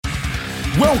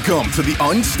Welcome to the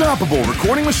Unstoppable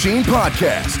Recording Machine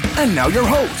Podcast. And now your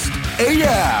host,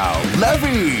 Eyal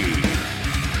Levi.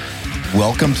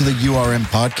 Welcome to the URM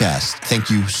Podcast. Thank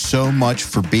you so much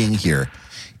for being here.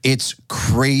 It's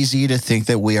crazy to think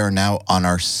that we are now on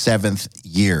our 7th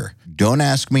year. Don't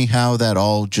ask me how that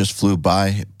all just flew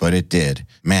by, but it did.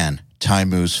 Man, time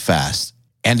moves fast.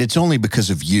 And it's only because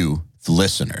of you, the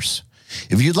listeners.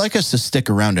 If you'd like us to stick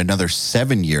around another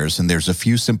 7 years, and there's a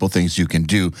few simple things you can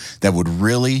do that would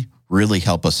really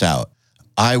help us out,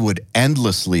 I would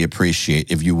endlessly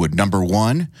appreciate if you would, number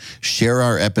 1, share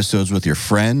our episodes with your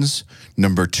friends.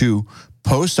 Number 2,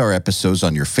 post our episodes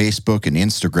on your Facebook and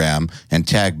Instagram and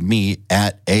tag me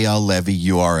at Eyal Levi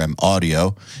URM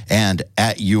Audio and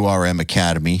at URM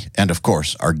Academy, and of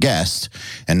course, our guest.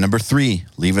 And number 3,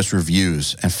 leave us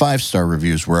reviews and 5-star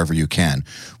reviews wherever you can.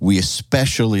 We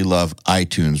especially love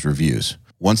iTunes reviews.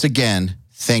 Once again,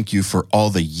 thank you for all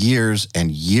the years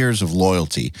and years of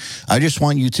loyalty. I just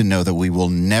want you to know that we will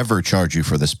never charge you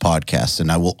for this podcast,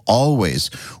 and I will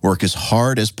always work as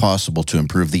hard as possible to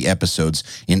improve the episodes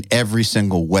in every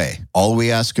single way. All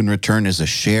we ask in return is a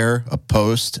share, a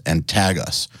post, and tag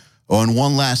us. Oh, and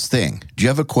one last thing. Do you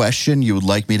have a question you would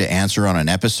like me to answer on an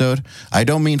episode? I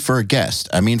don't mean for a guest.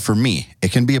 I mean for me.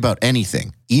 It can be about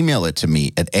anything. Email it to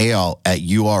me at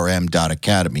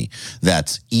eyal@urm.academy.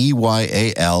 That's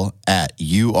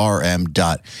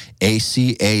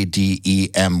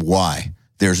EYAL@urm.academy.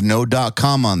 There's no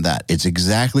 .com on that. It's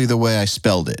exactly the way I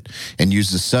spelled it. And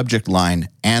use the subject line,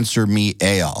 Answer Me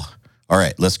Eyal. All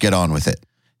right, let's get on with it.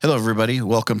 Hello, everybody.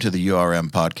 Welcome to the URM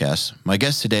Podcast. My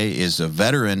guest today is a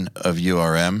veteran of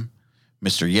URM,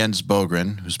 Mr. Jens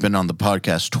Bogren, who's been on the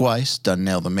podcast twice, done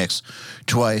Nail the Mix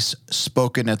twice,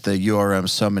 spoken at the URM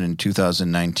Summit in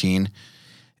 2019,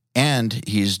 and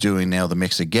he's doing Nail the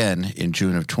Mix again in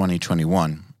June of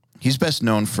 2021. He's best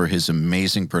known for his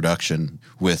amazing production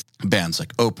with bands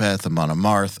like Opeth, Amon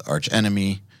Amarth, Arch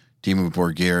Enemy, Dimmu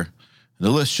Borgir. The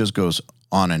list just goes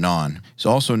on and on. He's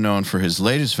also known for his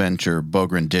latest venture,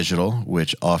 Bogren Digital,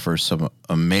 which offers some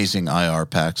amazing IR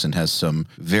packs and has some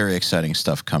very exciting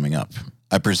stuff coming up.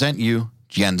 I present you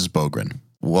Jens Bogren.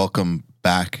 Welcome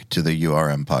back to the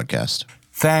URM Podcast.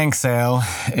 Thanks, Eyal.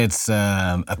 It's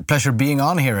a pleasure being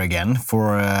on here again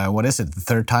for, what is it, the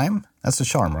 3rd time? That's a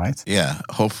charm, right? Yeah,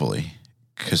 hopefully.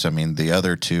 Because, I mean, the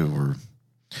other two were...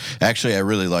 Actually, I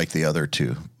really liked the other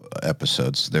 2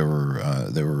 episodes. They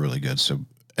were really good, so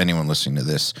anyone listening to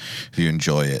this, if you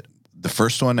enjoy it. The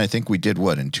first one, I think we did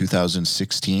what, in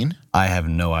 2016? I have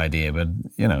no idea, but,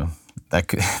 you know, that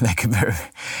could very...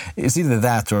 It's either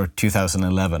that or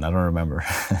 2011, I don't remember.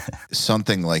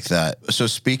 Something like that. So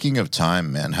speaking of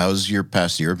time, man, how's your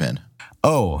past year been?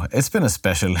 Oh, it's been a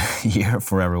special year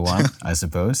for everyone, I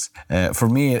suppose. For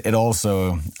me, it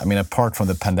also, I mean, apart from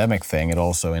the pandemic thing, it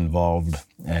also involved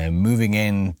moving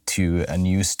into a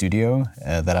new studio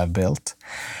that I've built.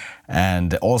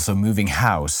 And also moving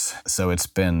house. So it's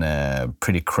been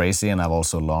pretty crazy. And I've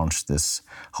also launched this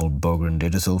whole Bogren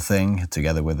Digital thing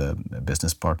together with a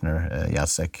business partner,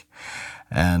 Jacek.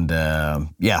 And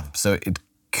so it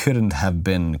couldn't have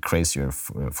been crazier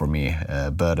for me.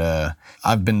 But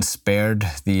I've been spared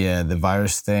the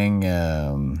virus thing.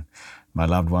 My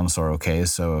loved ones are okay,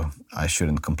 so I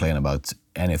shouldn't complain about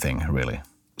anything, really.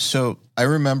 So I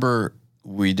remember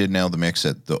we did Nail the Mix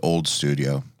at the old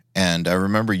studio. And I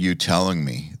remember you telling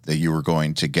me that you were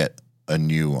going to get a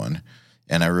new one.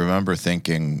 And I remember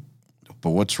thinking,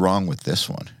 but what's wrong with this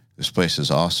one? This place is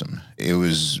awesome. It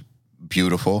was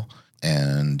beautiful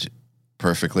and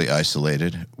perfectly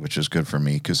isolated, which is good for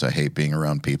me because I hate being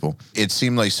around people. It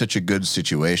seemed like such a good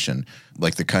situation,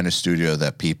 like the kind of studio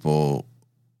that people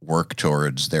work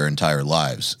towards their entire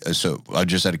lives. So I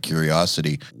just out of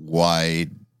curiosity, why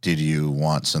did you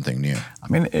want something new? I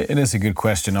mean, it is a good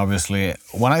question, obviously.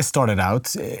 When I started out,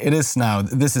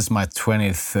 this is my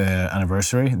 20th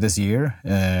anniversary this year,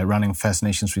 running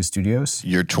Fascination Street Studios.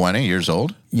 You're 20 years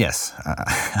old? Yes,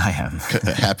 I am.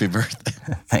 Happy birthday.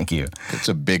 Thank you. It's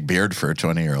a big beard for a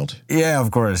 20-year-old. Yeah, of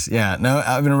course. Yeah. No,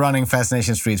 I've been running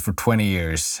Fascination Street for 20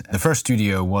 years. The first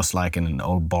studio was like in an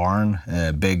old barn,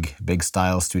 big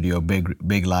style studio,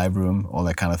 big live room, all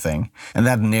that kind of thing. And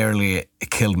that nearly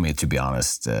killed me, to be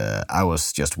honest. I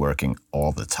was just working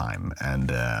all the time.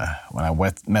 And when I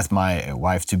met my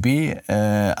wife-to-be,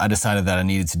 I decided that I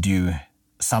needed to do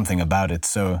something about it.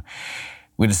 So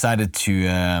we decided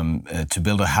to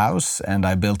build a house, and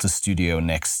I built a studio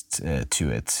next to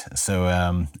it. So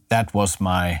that was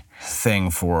my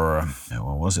thing for,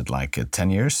 what was it, like 10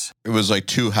 years? It was like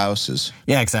 2 houses.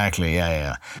 Yeah, exactly.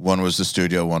 Yeah. One was the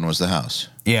studio, one was the house.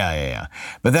 Yeah.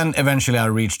 But then eventually I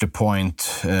reached a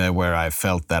point where I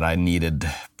felt that I needed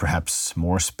perhaps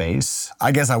more space.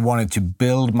 I guess I wanted to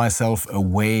build myself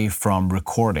away from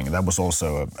recording. That was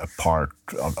also a part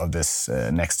of this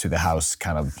next to the house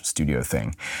kind of studio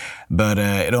thing. But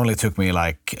it only took me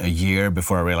like a year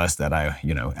before I realized that I,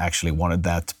 actually wanted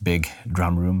that big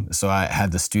drum room. So I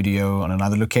had the studio on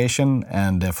another location,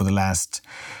 and for the last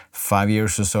 5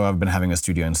 years or so, I've been having a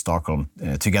studio in Stockholm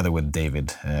together with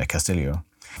David Castillo.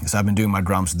 So I've been doing my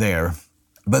drums there.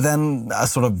 But then I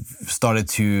sort of started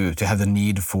to have the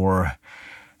need for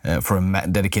a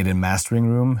dedicated mastering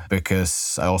room,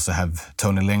 because I also have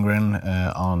Tony Lindgren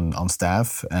on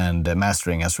staff, and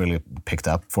mastering has really picked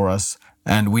up for us.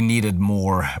 And we needed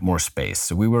more space.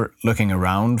 So we were looking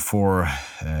around for,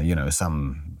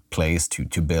 some place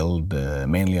to build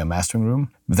mainly a mastering room.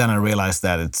 But then I realized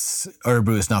that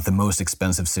Örebro is not the most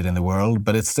expensive city in the world,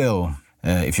 but it's still,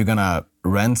 if you're gonna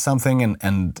rent something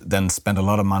and then spend a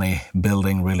lot of money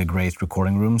building really great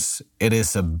recording rooms, it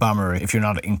is a bummer if you're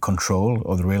not in control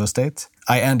of the real estate.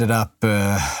 I ended up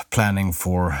planning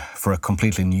for a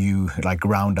completely new, like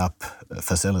ground up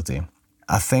facility.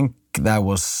 I think that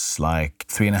was like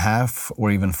 3.5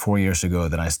 or even 4 years ago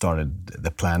that I started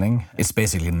the planning. It's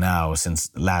basically now,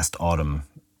 since last autumn,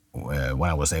 when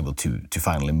I was able to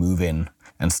finally move in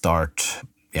and start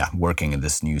working in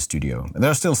this new studio. There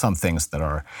are still some things that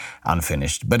are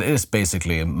unfinished, but it is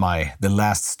basically the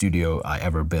last studio I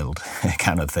ever built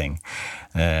kind of thing.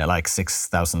 Like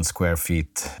 6,000 square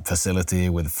feet facility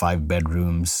with 5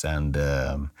 bedrooms and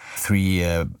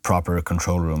 3 proper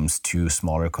control rooms, 2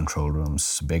 smaller control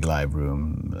rooms, big live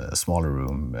room, smaller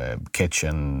room,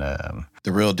 kitchen.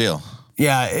 The real deal.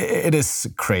 Yeah, it is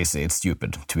crazy. It's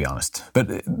stupid, to be honest. But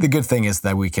the good thing is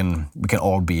that we can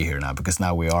all be here now, because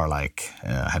now we are like,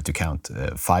 I have to count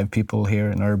 5 people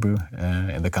here in Örebro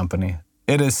in the company.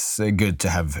 It is good to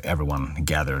have everyone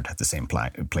gathered at the same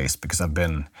place, because I've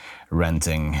been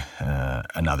renting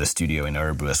another studio in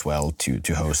Örebro as well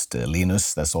to host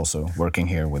Linus, that's also working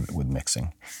here with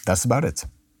mixing. That's about it.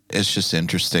 It's just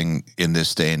interesting in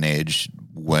this day and age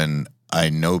when I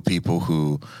know people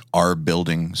who are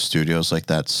building studios like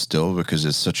that still, because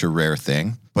it's such a rare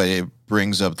thing. But it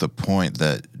brings up the point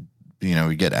that,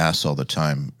 we get asked all the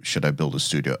time, should I build a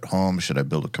studio at home? Should I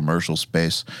build a commercial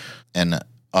space? And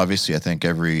obviously, I think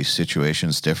every situation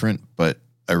is different. But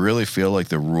I really feel like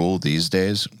the rule these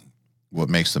days, what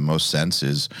makes the most sense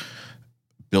is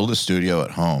build a studio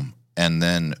at home. And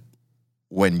then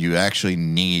when you actually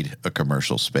need a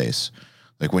commercial space,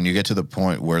 like when you get to the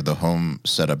point where the home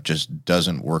setup just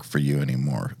doesn't work for you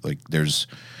anymore, like there's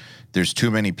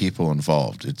too many people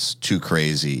involved. It's too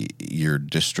crazy. You're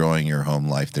destroying your home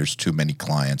life. There's too many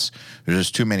clients. There's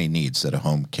just too many needs that a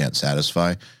home can't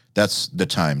satisfy. That's the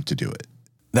time to do it.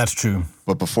 That's true.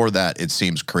 But before that, it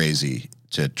seems crazy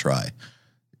to try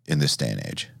in this day and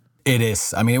age. It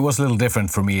is. I mean, it was a little different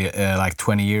for me like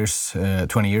 20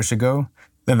 years ago.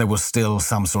 Then there was still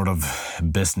some sort of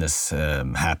business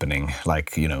happening,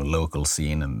 like, local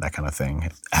scene and that kind of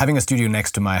thing. Having a studio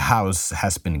next to my house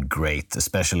has been great,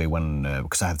 especially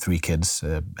because I have 3 kids.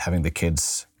 Having the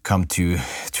kids come to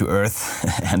earth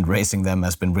and raising them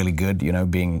has been really good,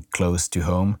 being close to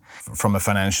home. From a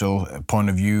financial point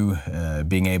of view,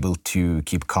 being able to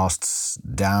keep costs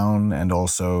down, and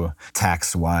also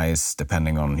tax-wise,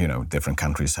 depending on, different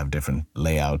countries have different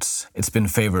layouts. It's been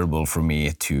favorable for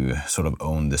me to sort of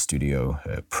own the studio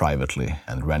privately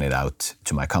and rent it out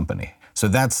to my company. So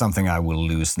that's something I will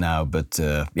lose now, but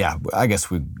I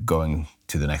guess we're going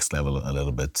to the next level a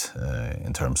little bit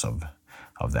in terms of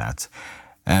that.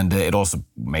 And it also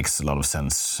makes a lot of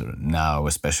sense now,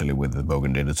 especially with the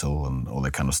Bogan Digital and all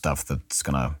that kind of stuff that's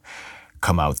gonna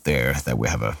come out there, that we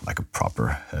have a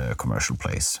proper commercial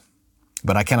place.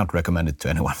 But I cannot recommend it to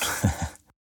anyone.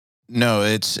 No,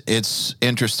 it's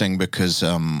interesting because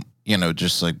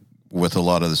just like with a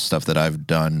lot of the stuff that I've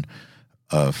done,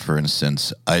 for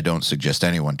instance, I don't suggest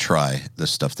anyone try the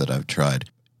stuff that I've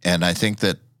tried, and I think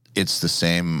that it's the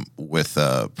same with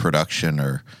production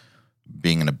or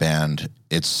being in a band.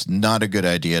 It's not a good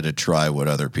idea to try what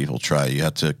other people try. You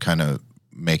have to kind of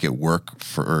make it work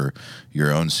for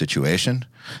your own situation,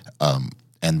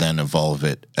 and then evolve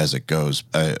it as it goes.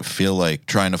 I feel like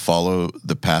trying to follow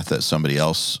the path that somebody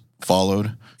else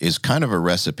followed is kind of a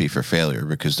recipe for failure,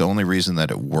 because the only reason that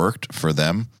it worked for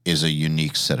them is a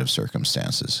unique set of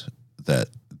circumstances that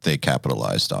they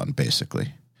capitalized on,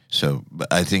 basically. So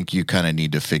I think you kind of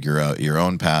need to figure out your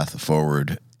own path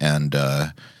forward and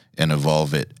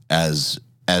evolve it as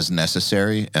as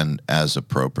necessary and as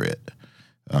appropriate.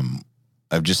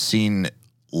 I've just seen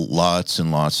lots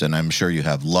and lots, and I'm sure you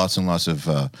have lots and lots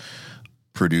of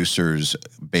producers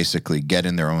basically get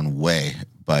in their own way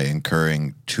by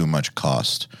incurring too much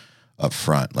cost up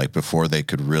front, like before they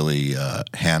could really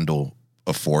handle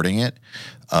affording it,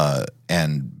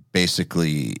 and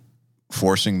basically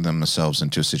forcing themselves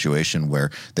into a situation where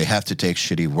they have to take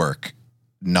shitty work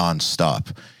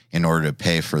nonstop in order to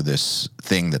pay for this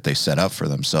thing that they set up for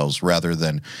themselves, rather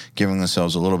than giving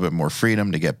themselves a little bit more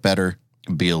freedom to get better,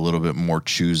 be a little bit more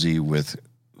choosy with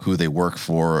who they work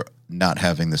for, not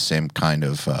having the same kind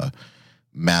of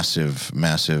massive,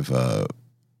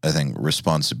 I think,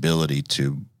 responsibility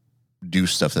to do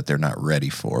stuff that they're not ready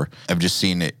for. I've just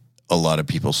seen a lot of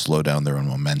people slow down their own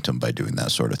momentum by doing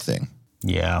that sort of thing.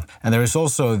 Yeah, and there is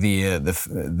also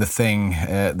the thing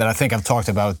that I think I've talked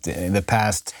about in the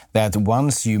past, that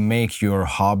once you make your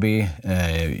hobby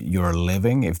your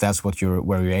living, if that's where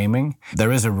you're aiming,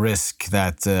 there is a risk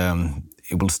that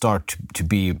it will start to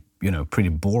be, pretty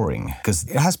boring. Because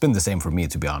it has been the same for me,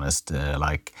 to be honest.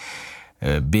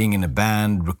 Being in a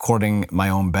band, recording my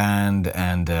own band,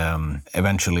 and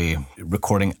eventually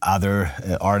recording other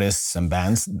artists and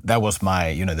bands. That was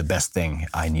my, the best thing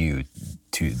I knew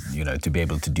to be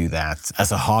able to do that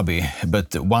as a hobby.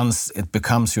 But once it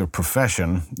becomes your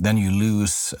profession, then you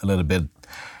lose a little bit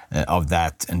of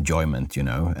that enjoyment,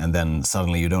 and then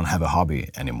suddenly you don't have a hobby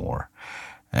anymore.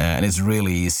 And it's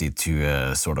really easy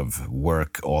to sort of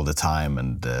work all the time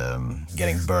and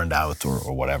getting burned out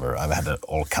or whatever. I've had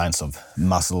all kinds of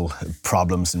muscle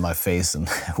problems in my face and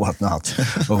whatnot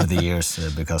over the years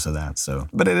because of that.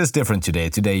 But it is different today.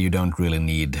 Today you don't really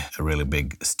need a really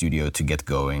big studio to get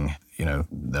going.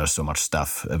 There's so much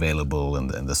stuff available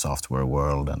in the software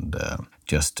world and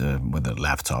just with a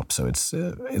laptop. So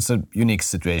it's a unique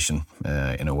situation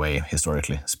in a way,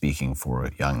 historically speaking, for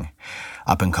young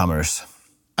up-and-comers.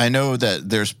 I know that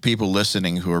there's people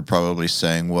listening who are probably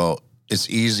saying, well, it's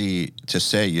easy to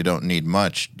say you don't need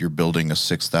much. You're building a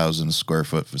 6,000 square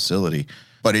foot facility.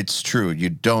 But it's true, you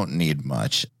don't need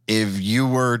much. If you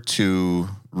were to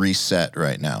reset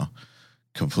right now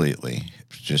completely,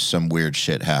 just some weird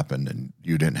shit happened and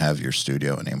you didn't have your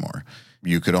studio anymore,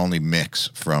 you could only mix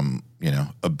from,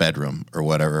 a bedroom or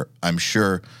whatever. I'm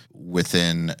sure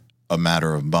within a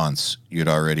matter of months, you'd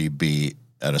already be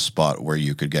at a spot where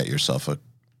you could get yourself a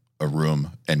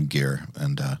room and gear,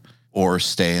 and or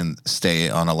stay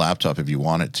on a laptop if you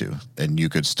wanted to, and you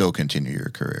could still continue your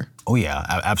career. Oh yeah,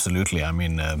 absolutely. I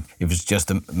mean, if it's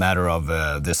just a matter of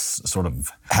this sort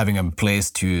of having a place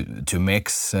to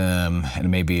mix and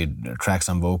maybe track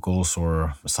some vocals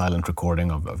or silent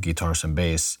recording of guitars and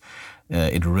bass,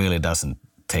 it really doesn't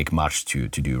take much to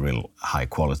do real high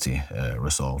quality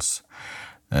results.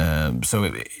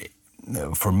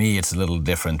 For me, it's a little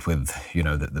different with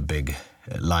the big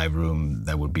live room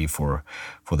that would be for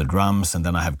the drums, and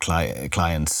then I have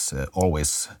clients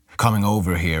always coming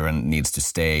over here and needs to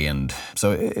stay, and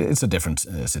so it's a different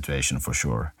situation for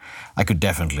sure. I could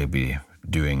definitely be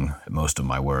doing most of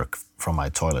my work from my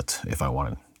toilet if I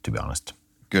wanted, to be honest.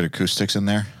 Good acoustics in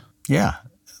there? Yeah,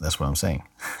 that's what I'm saying.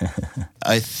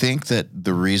 I think that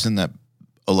the reason that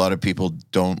a lot of people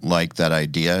don't like that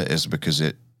idea is because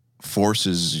it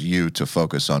forces you to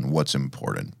focus on what's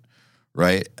important,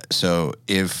 right? So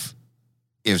if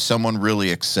someone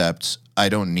really accepts, I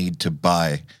don't need to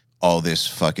buy all this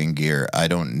fucking gear, I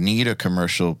don't need a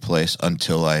commercial place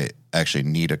until I actually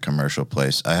need a commercial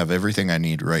place. I have everything I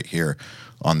need right here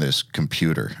on this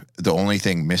computer. The only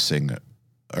thing missing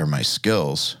are my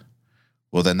skills.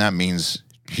 Well, then that means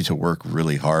you need to work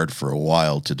really hard for a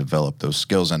while to develop those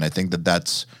skills. And I think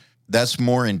that's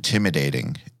more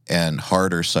intimidating and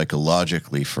harder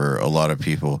psychologically for a lot of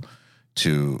people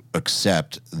to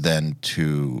accept than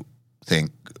to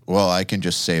think, well, I can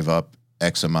just save up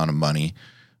X amount of money,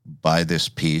 buy this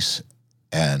piece,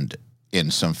 and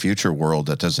in some future world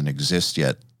that doesn't exist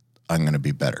yet, I'm going to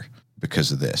be better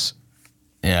because of this.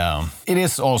 Yeah. It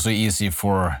is also easy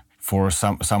for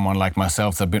someone like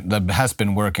myself that has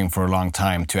been working for a long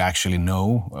time to actually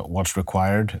know what's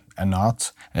required and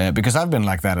not. Because I've been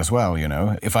like that as well,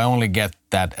 If I only get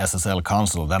that SSL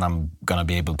console, then I'm going to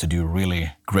be able to do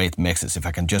really great mixes. If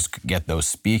I can just get those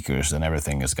speakers, then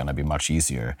everything is going to be much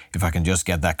easier. If I can just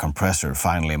get that compressor,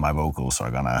 finally my vocals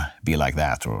are going to be like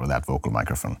that, or that vocal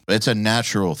microphone. It's a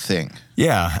natural thing.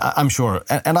 Yeah, I'm sure.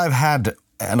 And I've had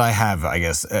And I have, I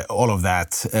guess, all of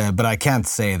that, but I can't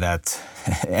say that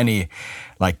any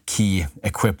key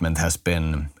equipment has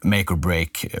been make or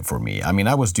break for me. I mean,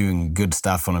 I was doing good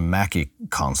stuff on a Mackie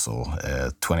console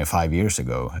 25 years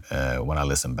ago when I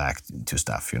listened back to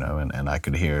stuff, and I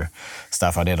could hear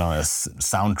stuff I did on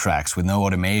soundtracks with no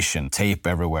automation, tape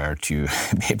everywhere to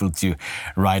be able to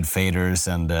ride faders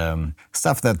and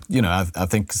stuff that, I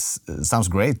think sounds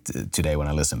great today when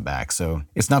I listen back. So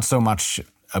it's not so much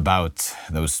about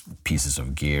those pieces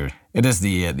of gear. It is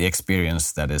the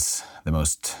experience that is the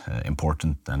most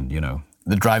important, and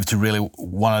the drive to really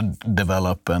want to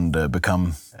develop and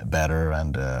become better,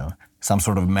 and some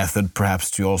sort of method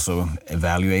perhaps to also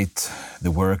evaluate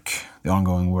the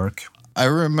ongoing work. I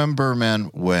remember, man,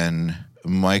 when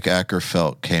Mike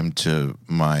Ackerfeld came to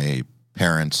my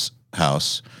parents'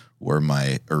 house where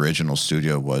my original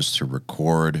studio was to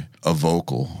record a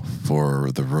vocal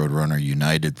for the Roadrunner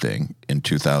United thing in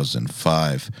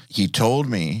 2005. He told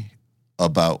me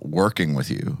about working with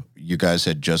you. You guys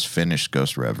had just finished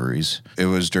Ghost Reveries. It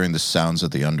was during the Sounds of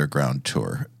the Underground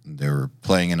tour. They were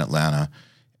playing in Atlanta,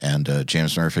 and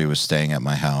James Murphy was staying at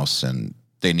my house, and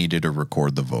they needed to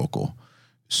record the vocal.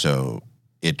 So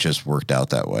it just worked out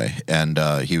that way. And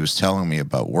he was telling me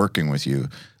about working with you.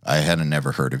 I hadn't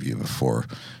never heard of you before.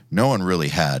 No one really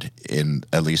had,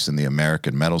 at least in the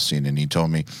American metal scene. And he told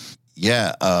me,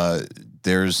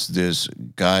 there's this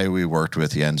guy we worked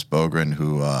with, Jens Bogren,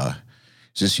 who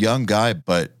is this young guy,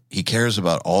 but he cares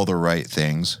about all the right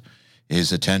things.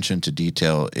 His attention to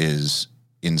detail is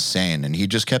insane. And he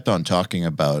just kept on talking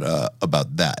about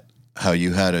that, how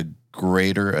you had a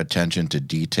greater attention to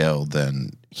detail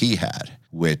than he had,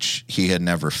 which he had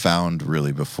never found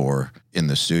really before in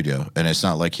the studio. And it's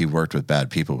not like he worked with bad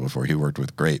people before. He worked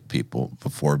with great people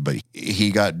before, but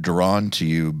he got drawn to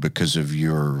you because of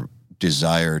your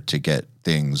desire to get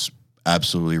things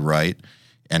absolutely right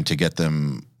and to get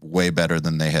them way better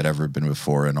than they had ever been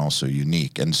before, and also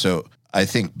unique. And so I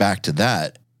think back to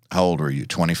that, how old were you?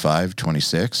 25,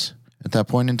 26 at that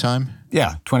point in time?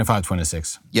 Yeah, 25,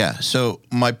 26. Yeah. So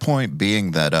my point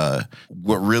being that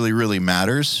what really, really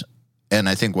matters, and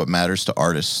I think what matters to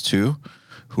artists too,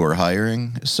 who are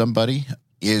hiring somebody,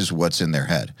 is what's in their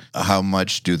head. How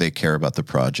much do they care about the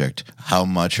project? How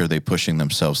much are they pushing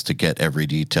themselves to get every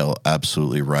detail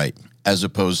absolutely right? As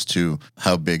opposed to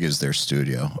how big is their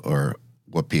studio or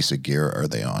what piece of gear are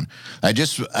they on?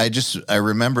 I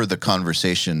remember the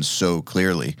conversation so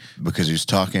clearly because he was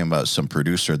talking about some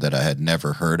producer that I had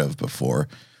never heard of before,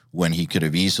 when he could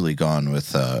have easily gone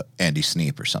with Andy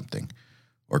Sneap or something,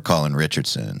 or Colin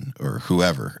Richardson or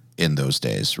whoever in those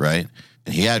days, right?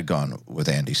 And he had gone with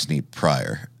Andy Sneap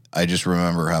prior. I just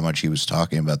remember how much he was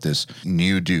talking about this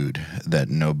new dude that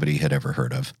nobody had ever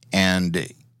heard of. And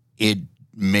it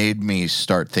made me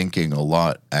start thinking a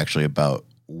lot actually about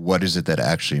what is it that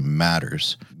actually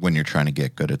matters when you're trying to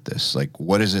get good at this? Like,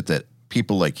 what is it that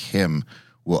people like him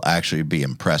will actually be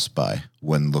impressed by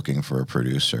when looking for a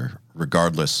producer,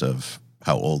 regardless of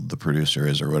how old the producer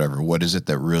is or whatever? What is it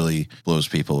that really blows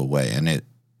people away? And it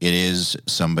is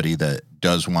somebody that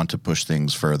does want to push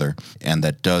things further and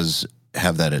that does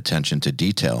have that attention to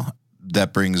detail.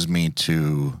 That brings me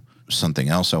to something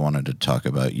else I wanted to talk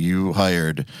about. You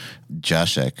hired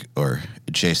Jacek, or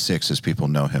J6 as people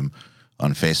know him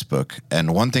on Facebook.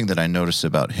 And one thing that I noticed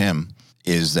about him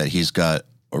is that he's got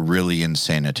a really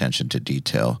insane attention to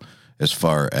detail as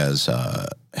far as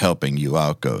helping you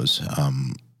out goes.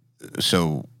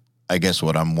 So I guess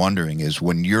what I'm wondering is,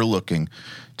 when you're looking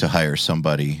to hire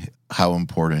somebody, how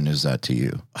important is that to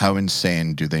you? How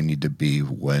insane do they need to be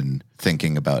when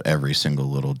thinking about every single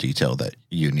little detail that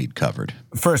you need covered?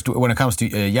 First, when it comes to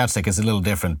Jacek, it's a little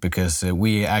different because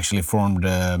we actually formed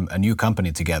a new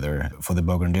company together for the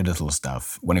Bogren Digital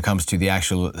stuff. When it comes to the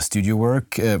actual studio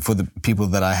work, for the people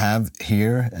that I have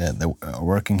here, that are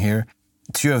working here,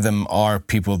 two of them are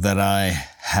people that I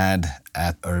had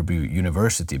at Örebro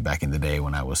University back in the day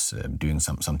when I was doing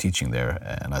some teaching there,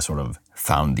 and I sort of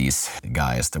found these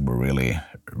guys that were really,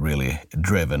 really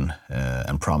driven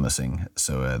and promising.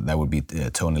 So that would be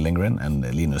Tony Lindgren and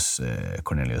Linus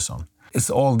Corneliusson. It's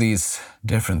all these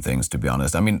different things, to be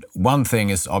honest. I mean, one thing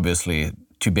is obviously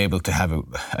to be able to have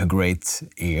a great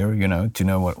ear, to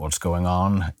know what's going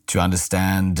on, to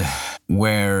understand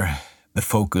where the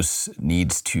focus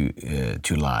needs to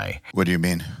lie. What do you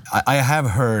mean? I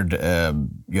have heard, a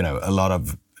lot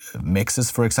of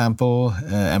mixes, for example,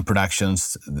 and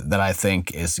productions that I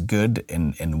think is good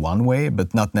in one way,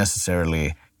 but not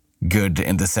necessarily good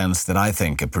in the sense that I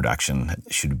think a production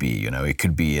should be. You know, it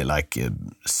could be like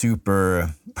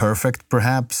super perfect,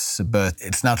 perhaps, but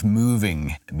it's not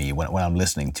moving me when I'm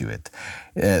listening to it.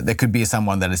 There could be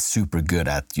someone that is super good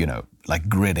at, you know, like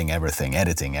gridding everything,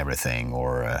 editing everything,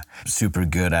 or super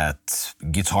good at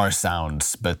guitar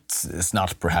sounds, but it's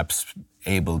not perhaps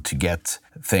able to get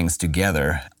things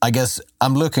together. I guess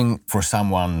I'm looking for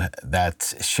someone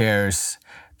that shares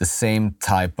the same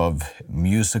type of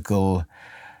musical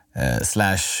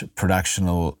slash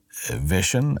productional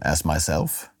vision as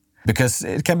myself, because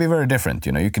it can be very different.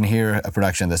 You know, you can hear a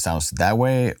production that sounds that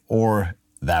way or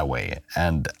that way.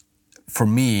 And for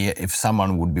me, if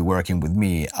someone would be working with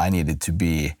me, I needed to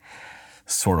be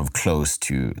sort of close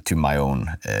to my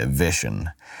own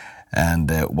vision. And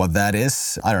what that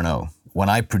is, I don't know. When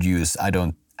I produce, I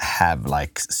don't have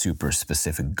like super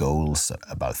specific goals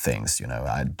about things, you know.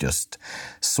 I just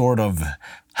sort of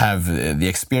have the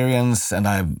experience, and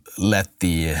I let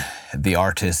the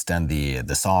artist and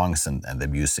the songs and the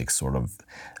music sort of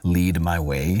lead my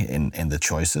way in the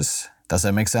choices. Does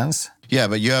that make sense? Yeah,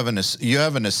 but you have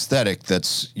an aesthetic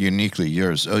that's uniquely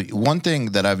yours. One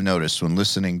thing that I've noticed when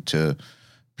listening to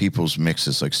people's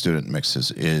mixes, like student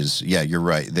mixes, is, yeah, you're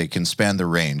right. They can span the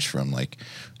range from like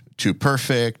too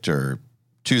perfect or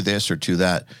to this or to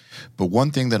that. But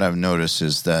one thing that I've noticed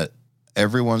is that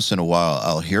every once in a while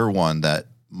I'll hear one that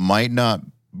might not,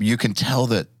 you can tell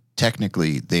that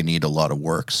technically they need a lot of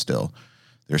work still.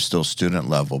 They're still student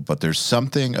level, but there's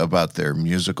something about their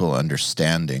musical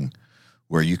understanding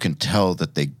where you can tell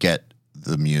that they get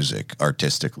the music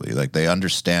artistically. Like they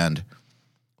understand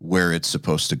where it's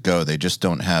supposed to go. They just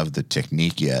don't have the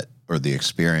technique yet or the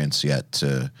experience yet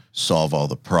to solve all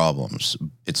the problems.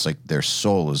 It's like their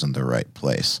soul is in the right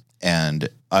place. And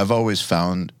I've always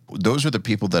found those are the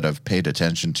people that I've paid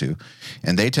attention to,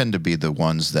 and they tend to be the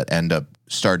ones that end up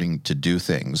starting to do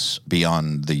things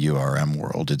beyond the URM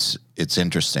world. It's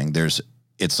interesting.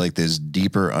 It's like this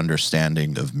deeper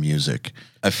understanding of music.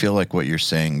 I feel like what you're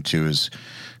saying too is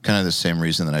kind of the same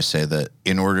reason that I say that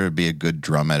in order to be a good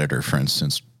drum editor, for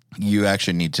instance, you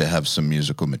actually need to have some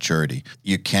musical maturity.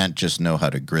 You can't just know how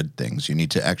to grid things. You need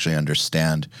to actually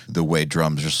understand the way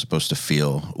drums are supposed to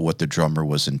feel, what the drummer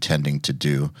was intending to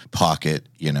do, pocket,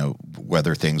 you know,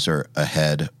 whether things are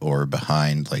ahead or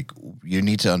behind. Like, you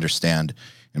need to understand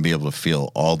and be able to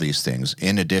feel all these things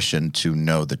in addition to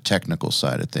know the technical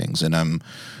side of things. And I'm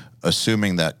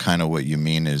assuming that kind of what you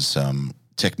mean is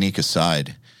technique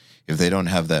aside, if they don't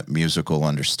have that musical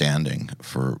understanding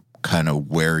for kind of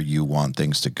where you want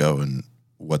things to go and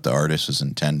what the artist is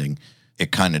intending,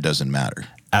 it kind of doesn't matter.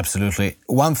 Absolutely.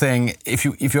 One thing, if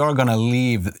you are going to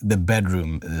leave the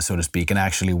bedroom, so to speak, and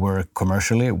actually work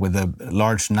commercially with a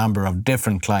large number of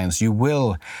different clients, you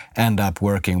will end up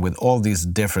working with all these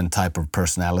different type of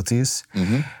personalities,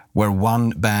 where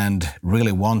one band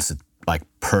really wants it like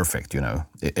perfect, you know.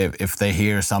 If they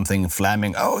hear something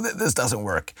flamming, this doesn't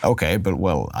work. Okay, but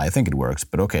well, I think it works.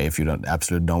 But okay, if you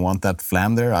absolutely don't want that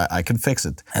flam there, I can fix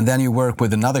it. And then you work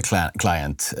with another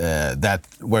client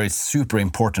where it's super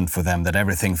important for them that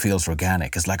everything feels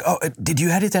organic. It's like, did you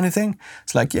edit anything?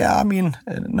 It's like, yeah, I mean,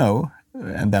 no.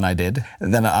 And then I did.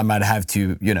 And then I might have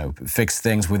to, you know, fix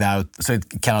things so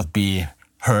it cannot be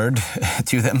heard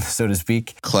to them, so to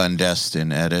speak.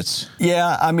 Clandestine edits.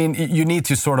 Yeah, I mean, you need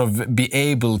to sort of be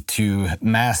able to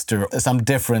master some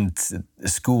different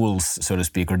schools, so to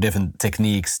speak, or different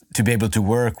techniques to be able to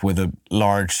work with a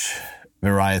large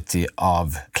variety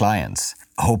of clients.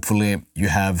 Hopefully you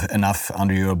have enough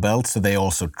under your belt so they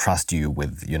also trust you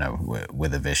with, you know,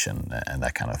 with a vision and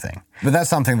that kind of thing. But that's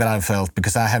something that I've felt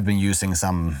because I have been using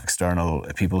some external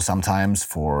people sometimes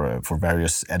for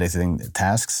various editing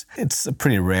tasks. It's a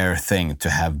pretty rare thing to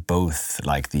have both,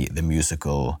 like the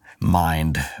musical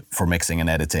mind for mixing and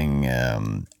editing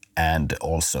and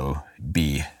also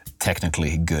be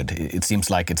technically good. It seems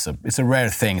like it's a rare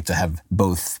thing to have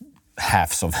both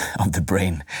halves of the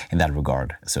brain in that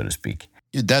regard, so to speak.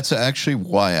 That's actually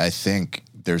why I think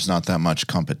there's not that much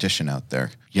competition out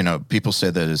there. You know, people say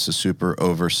that it's a super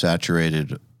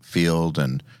oversaturated field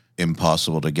and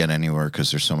impossible to get anywhere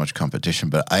because there's so much competition.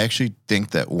 But I actually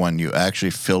think that when you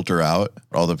actually filter out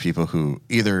all the people who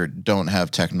either don't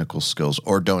have technical skills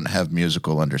or don't have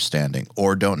musical understanding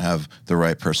or don't have the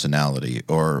right personality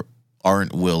or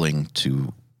aren't willing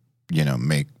to, you know,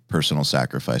 make personal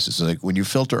sacrifices. So like when you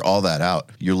filter all that out,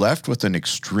 you're left with an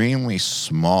extremely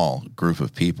small group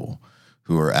of people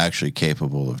who are actually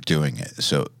capable of doing it.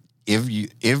 So if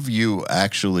you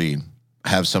actually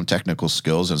have some technical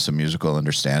skills and some musical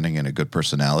understanding and a good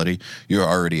personality, you're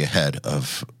already ahead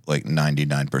of like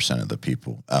 99% of the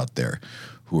people out there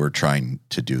who are trying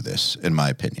to do this, in my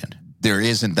opinion. there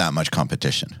isn't that much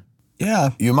competition.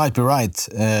 Yeah, you might be right.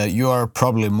 You are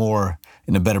probably more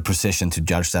in a better position to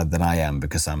judge that than I am,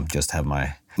 because I'm just have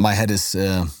my head is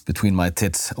between my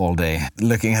tits all day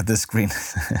looking at the screen.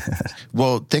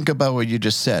 Well, think about what you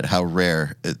just said, how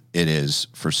rare it is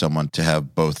for someone to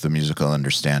have both the musical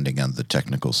understanding and the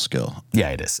technical skill.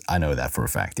 Yeah, it is. I know that for a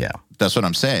fact, yeah. That's what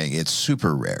I'm saying. It's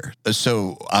super rare.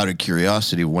 So out of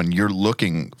curiosity, when you're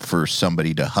looking for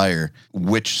somebody to hire,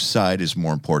 which side is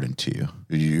more important to you?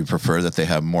 Do you prefer that they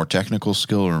have more technical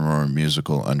skill or more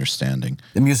musical understanding?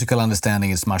 The musical understanding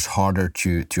is much harder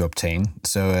to obtain.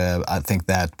 So I think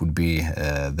that would be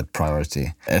the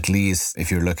priority. At least if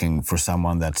you're looking for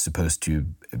someone that's supposed to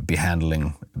be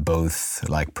handling both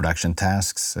like production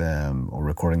tasks or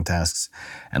recording tasks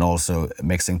and also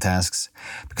mixing tasks,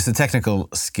 because the technical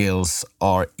skills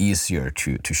are easier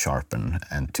to sharpen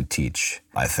and to teach,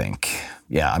 I think.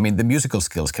 Yeah, I mean, the musical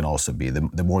skills can also be,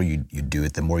 the more you do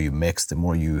it, the more you mix, the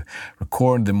more you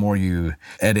record, the more you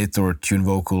edit or tune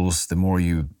vocals, the more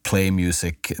you play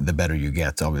music, the better you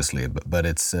get, obviously. But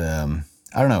it's, I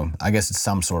don't know, I guess it's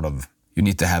some sort of, you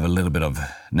need to have a little bit of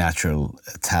natural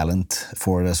talent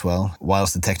for it as well.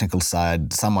 Whilst the technical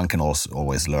side, someone can also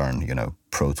always learn,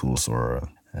 Pro Tools or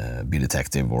Be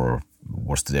Detective, or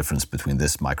what's the difference between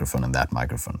this microphone and that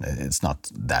microphone. It's not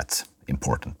that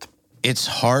important. It's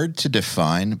hard to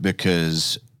define,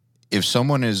 because if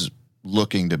someone is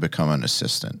looking to become an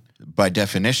assistant, by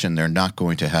definition, they're not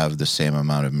going to have the same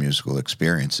amount of musical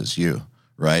experience as you,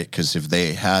 right? Because if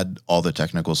they had all the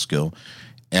technical skill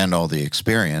and all the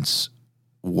experience,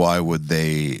 why would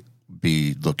they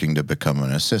be looking to become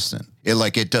an assistant?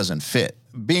 It doesn't fit.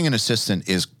 Being an assistant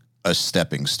is a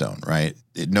stepping stone, right?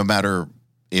 No matter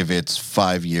if it's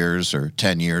 5 years or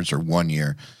 10 years or 1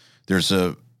 year, there's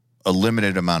a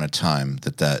limited amount of time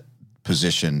that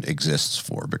position exists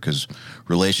for, because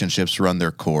relationships run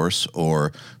their course,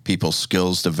 or people's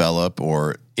skills develop,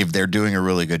 or if they're doing a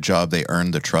really good job, they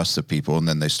earn the trust of people, and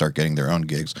then they start getting their own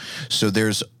gigs. So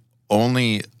there's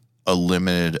only a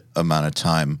limited amount of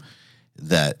time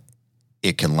that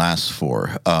it can last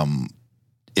for,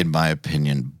 in my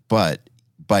opinion. But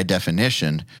by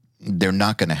definition, they're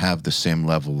not going to have the same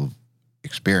level of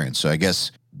experience. So I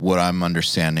guess what I'm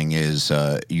understanding is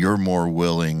you're more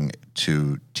willing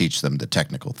to teach them the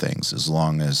technical things, as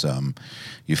long as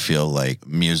you feel like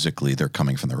musically they're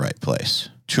coming from the right place.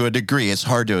 To a degree, it's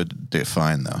hard to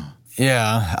define, though.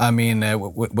 Yeah, I mean,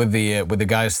 with the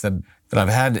guys that I've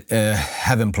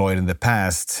have employed in the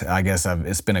past, I guess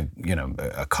it's been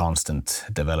a constant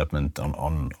development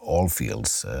on all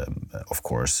fields, of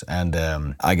course, and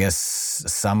I guess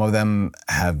some of them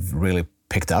have really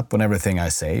picked up on everything I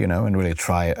say, and really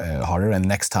try harder, and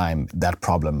next time that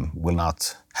problem will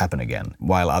not happen again,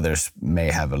 while others may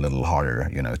have a little harder,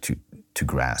 to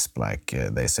grasp, like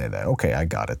they say that, okay, I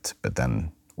got it, but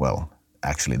then, well,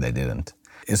 actually they didn't.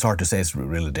 It's hard to say. It's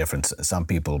really different. Some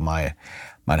people might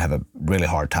have a really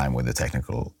hard time with the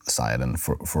technical side, and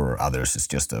for others, it's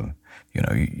just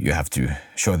you have to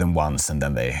show them once, and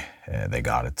then they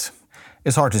got it.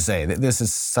 It's hard to say. This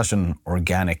is such an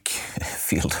organic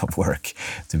field of work,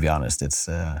 to be honest. It's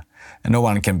and no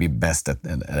one can be best at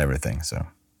everything. So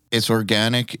it's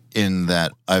organic in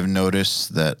that I've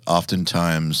noticed that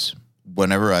oftentimes,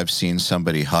 whenever I've seen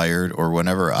somebody hired, or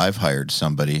whenever I've hired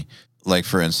somebody, like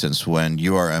for instance, when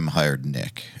URM hired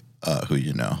Nick, who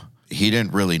he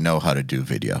didn't really know how to do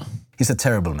video. He's a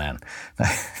terrible man.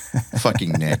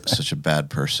 Fucking Nick, such a bad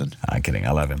person. I'm kidding.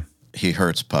 I love him. He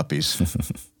hurts puppies.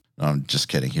 No, I'm just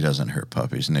kidding. He doesn't hurt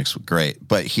puppies. Nick's great.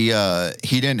 But he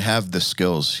didn't have the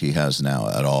skills he has now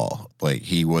at all. Like,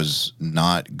 he was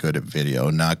not good at video,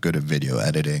 not good at video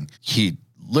editing. He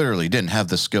literally didn't have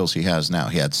the skills he has now.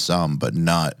 He had some, but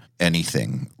not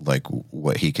anything like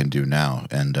what he can do now.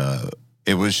 And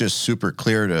it was just super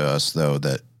clear to us, though,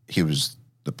 that he was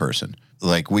the person.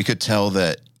 Like, we could tell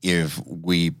that if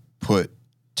we put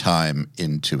time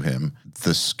into him,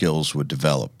 the skills would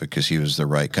develop, because he was the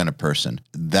right kind of person.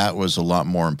 That was a lot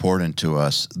more important to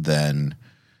us than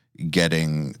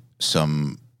getting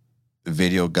some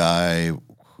video guy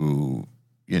who,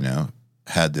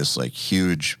 had this like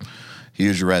huge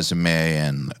resume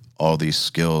and all these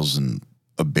skills and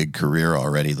a big career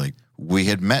already. Like, we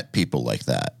had met people like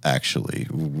that, actually.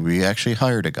 We actually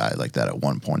hired a guy like that at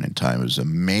one point in time. It was an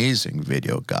amazing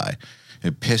video guy.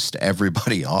 It pissed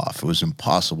everybody off. It was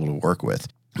impossible to work with.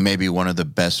 Maybe one of the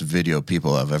best video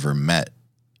people I've ever met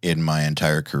in my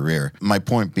entire career. My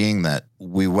point being that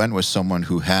we went with someone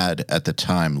who had, at the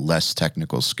time, less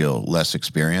technical skill, less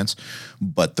experience,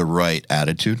 but the right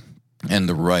attitude and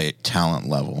the right talent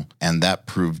level. And that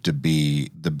proved to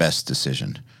be the best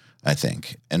decision. I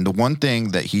think. And the one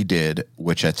thing that he did,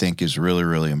 which I think is really,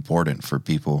 really important for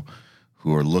people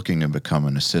who are looking to become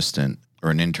an assistant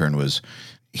or an intern, was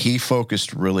he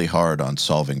focused really hard on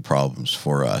solving problems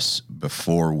for us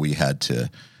before we had to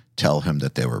tell him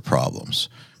that they were problems.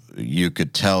 You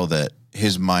could tell that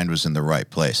his mind was in the right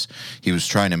place. He was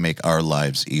trying to make our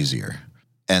lives easier.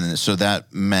 And so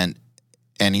that meant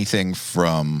anything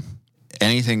from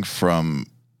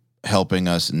helping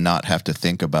us not have to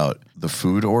think about the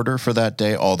food order for that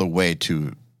day, all the way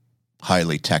to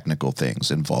highly technical things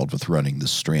involved with running the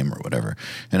stream or whatever.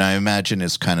 And I imagine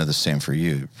it's kind of the same for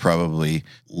you, probably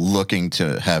looking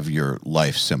to have your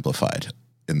life simplified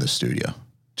in the studio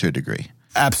to a degree.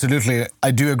 Absolutely.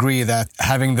 I do agree that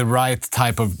having the right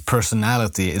type of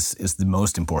personality is the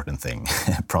most important thing,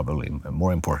 probably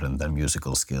more important than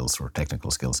musical skills or technical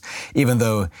skills. Even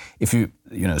though if you're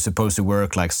supposed to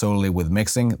work like solely with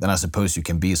mixing, then I suppose you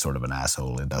can be sort of an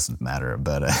asshole. It doesn't matter.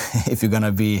 But if you're going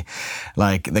to be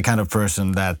like the kind of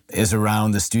person that is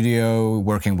around the studio,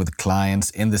 working with clients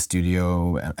in the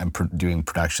studio and doing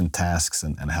production tasks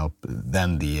and help,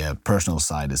 then the personal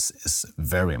side is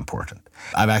very important.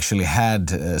 I've actually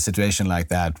had a situation like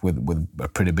that with a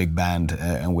pretty big band,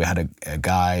 and we had a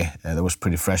guy that was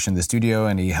pretty fresh in the studio,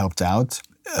 and he helped out.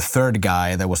 A third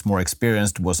guy that was more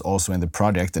experienced was also in the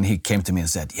project, and he came to me and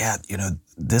said, yeah,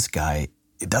 this guy,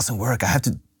 it doesn't work. I have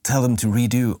to tell them to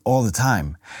redo all the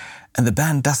time. And the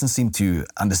band doesn't seem to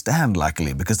understand,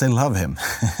 luckily, because they love him.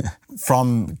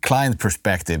 From client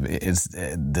perspective, it's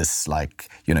this like,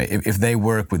 if they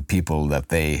work with people that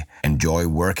they enjoy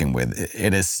working with,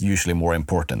 it is usually more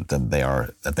important that they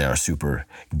are super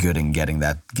good in getting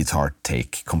that guitar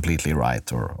take completely right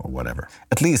or whatever.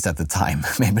 At least at the time,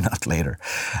 maybe not later,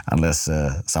 unless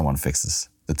someone fixes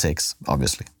the takes,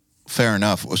 obviously. Fair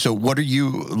enough. So what are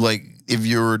you, like, if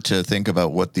you were to think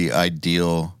about what the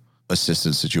ideal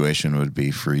assistant situation would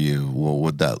be for you, what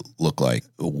would that look like?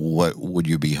 What would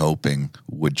you be hoping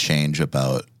would change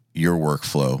about your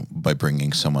workflow by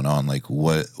bringing someone on? Like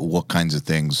what kinds of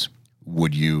things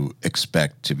would you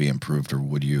expect to be improved, or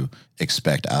would you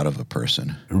expect out of a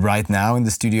person? Right now in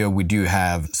the studio, we do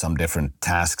have some different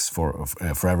tasks for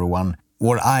everyone.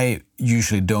 What I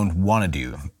usually don't want to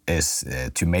do is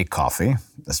to make coffee.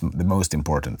 That's the most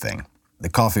important thing. The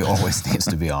coffee always needs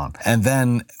to be on. And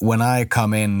then when I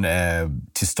come in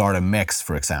to start a mix,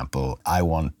 for example, I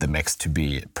want the mix to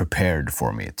be prepared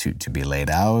for me, to be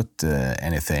laid out.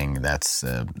 Anything that's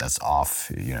off,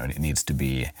 it needs to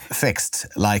be fixed,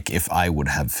 like if I would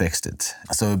have fixed it.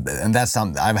 So, and that's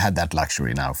something, I've had that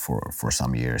luxury now for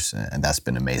some years, and that's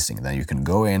been amazing. Then you can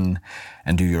go in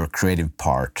and do your creative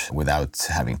part without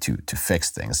having to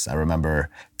fix things. I remember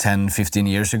 10, 15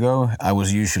 years ago, I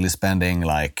was usually spending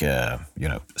like,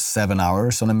 7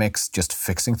 hours on a mix just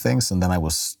fixing things, and then I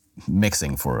was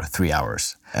mixing for 3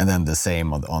 hours. And then the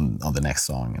same on the next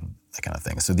song and that kind of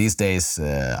thing. So these days,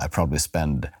 I probably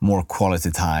spend more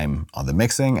quality time on the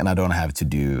mixing, and I don't have to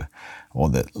do all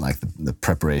the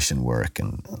preparation work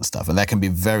and stuff. And that can be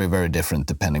very, very different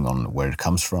depending on where it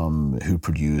comes from, who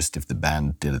produced, if the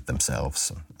band did it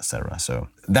themselves, etc. So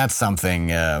that's something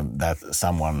that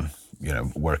someone,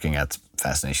 working at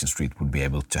Fascination Street would be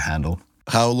able to handle.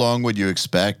 How long would you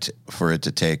expect for it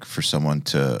to take for someone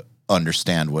to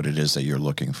understand what it is that you're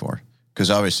looking for? Because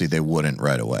obviously they wouldn't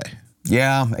right away.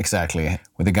 Yeah, exactly.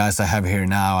 With the guys I have here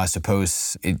now, I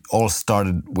suppose it all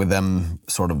started with them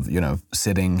sort of,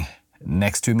 sitting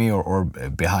next to me or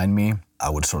behind me. I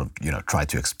would sort of, try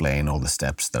to explain all the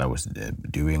steps that I was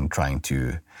doing, trying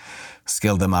to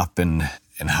skill them up in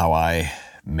how I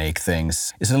make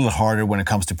things. It's a little harder when it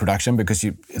comes to production because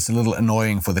it's a little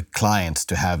annoying for the client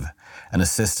to have an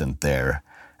assistant there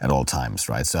at all times,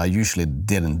 right? So I usually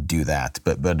didn't do that,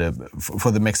 but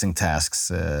for the mixing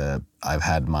tasks, I've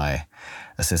had my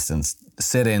assistants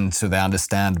sit in so they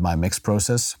understand my mix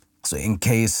process. So in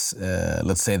case,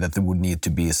 let's say that there would need to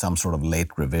be some sort of late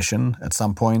revision at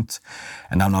some point,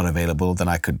 and I'm not available, then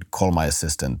I could call my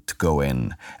assistant to go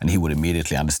in, and he would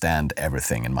immediately understand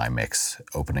everything in my mix,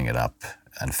 opening it up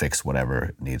and fix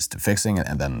whatever needs to fixing,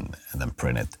 and then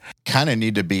print it. Kind of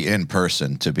need to be in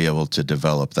person to be able to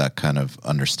develop that kind of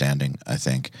understanding, I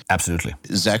think. Absolutely.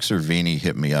 Zach Cervini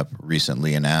hit me up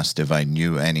recently and asked if I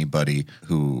knew anybody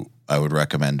who I would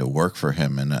recommend to work for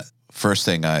him. And first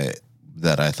thing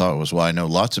that I thought was, well, I know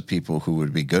lots of people who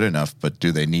would be good enough, but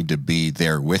do they need to be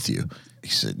there with you? He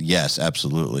said, yes,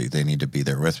 absolutely. They need to be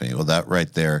there with me. Well, that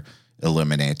right there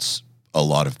eliminates a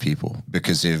lot of people,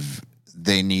 because if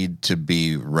they need to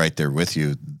be right there with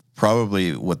you,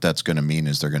 probably what that's going to mean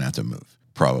is they're going to have to move,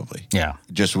 probably. Yeah.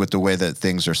 Just with the way that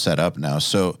things are set up now.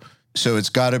 So So it's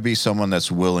got to be someone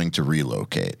that's willing to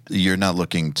relocate. You're not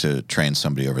looking to train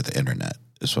somebody over the internet,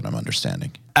 is what I'm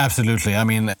understanding. Absolutely. I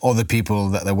mean, all the people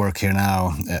that work here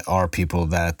now are people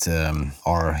that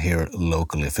are here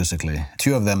locally, physically.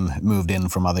 2 of them moved in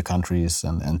from other countries,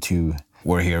 and 2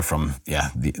 were here from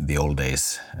the old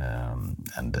days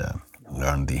and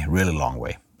learned the really long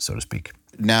way, so to speak.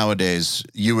 Nowadays,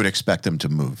 you would expect them to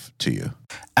move to you.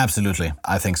 Absolutely.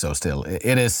 I think so still.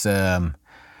 It is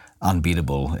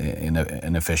unbeatable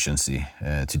in efficiency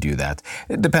to do that.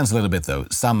 It depends a little bit, though.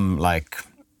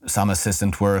 Some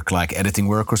assistant work, like editing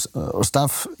work or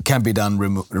stuff, can be done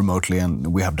remotely,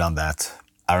 and we have done that.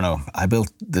 I don't know. I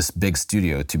built this big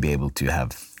studio to be able to have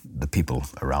the people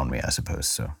around me, I suppose.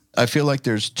 So I feel like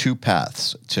there's 2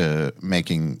 paths to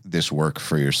making this work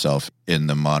for yourself in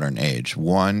the modern age.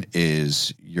 One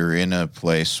is you're in a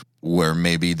place where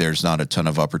maybe there's not a ton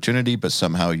of opportunity, but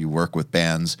somehow you work with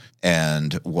bands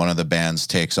and one of the bands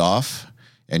takes off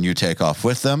and you take off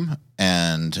with them,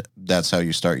 and that's how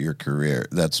you start your career.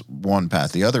 That's one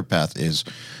path. The other path is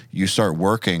you start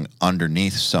working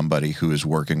underneath somebody who is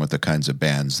working with the kinds of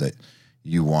bands that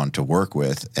you want to work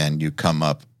with, and you come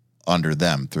up under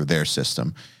them through their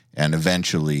system and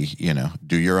eventually,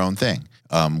 do your own thing.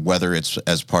 Whether it's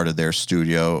as part of their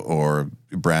studio or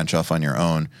branch off on your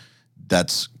own,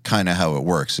 that's kind of how it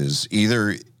works, is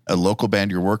either a local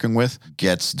band you're working with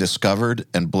gets discovered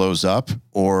and blows up,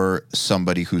 or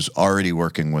somebody who's already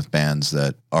working with bands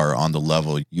that are on the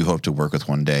level you hope to work with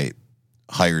one day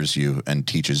hires you and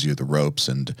teaches you the ropes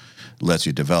and lets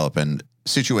you develop. And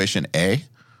situation A,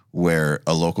 where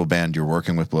a local band you're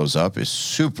working with blows up, is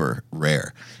super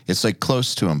rare. It's like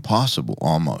close to impossible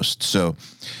almost. So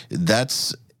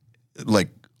that's like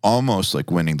almost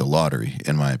like winning the lottery,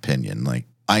 in my opinion. Like,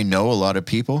 I know a lot of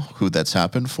people who that's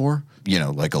happened for,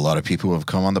 like a lot of people who have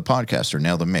come on the podcast or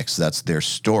Nail the Mix. That's their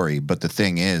story. But the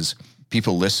thing is,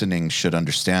 people listening should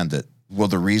understand that, well,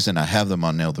 the reason I have them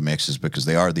on Nail the Mix is because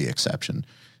they are the exception.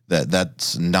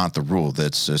 That's not the rule.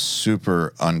 That's a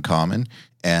super uncommon,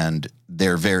 and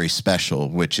they're very special,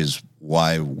 which is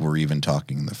why we're even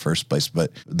talking in the first place.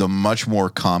 But the much more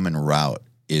common route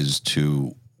is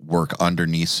to work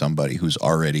underneath somebody who's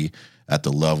already at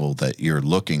the level that you're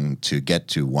looking to get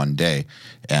to one day,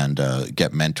 and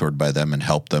get mentored by them and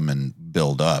help them and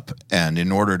build up. And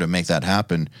in order to make that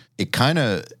happen, it kind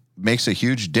of makes a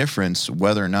huge difference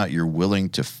whether or not you're willing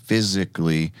to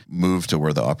physically move to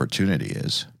where the opportunity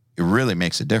is. It really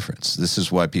makes a difference. This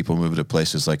is why people move to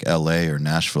places like LA or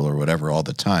Nashville or whatever all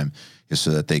the time, is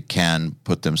so that they can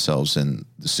put themselves in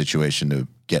the situation to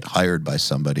get hired by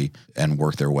somebody and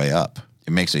work their way up.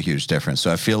 It makes a huge difference.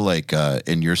 So I feel like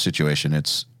in your situation,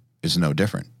 it's no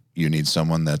different. You need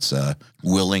someone that's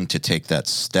willing to take that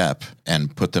step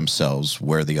and put themselves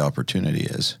where the opportunity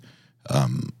is,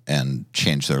 and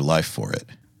change their life for it.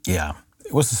 Yeah.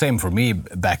 It was the same for me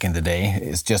back in the day.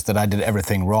 It's just that I did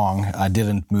everything wrong. I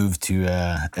didn't move to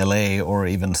LA or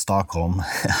even Stockholm.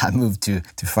 I moved to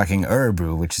fucking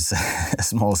Örebro, which is a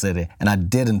small city. And I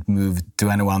didn't move to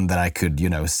anyone that I could,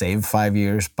 save 5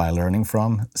 years by learning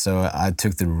from. So I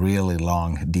took the really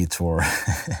long detour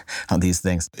on these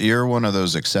things. You're one of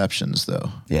those exceptions, though.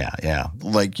 Yeah.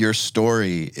 Like, your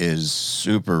story is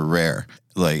super rare.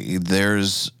 Like,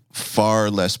 there's far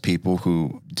less people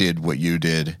who did what you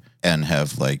did and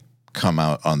have come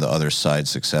out on the other side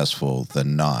successful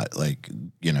than not.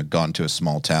 Gone to a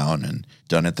small town and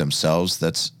done it themselves.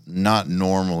 That's not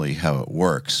normally how it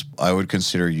works. I would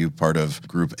consider you part of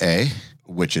Group A,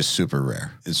 which is super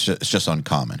rare. It's just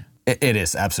uncommon. It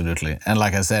is, absolutely. And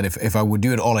like I said, if I would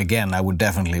do it all again, I would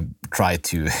definitely try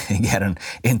to get an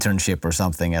internship or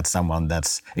something at someone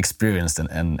that's experienced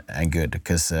and good,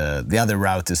 because the other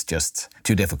route is just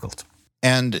too difficult.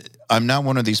 And I'm not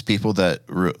one of these people that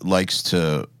likes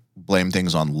to blame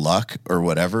things on luck or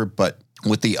whatever, but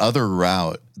with the other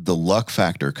route, the luck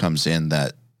factor comes in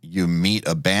that you meet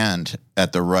a band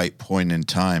at the right point in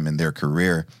time in their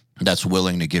career that's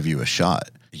willing to give you a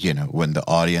shot. When the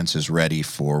audience is ready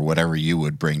for whatever you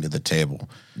would bring to the table.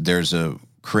 There's a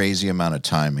crazy amount of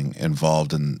timing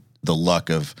involved in the luck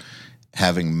of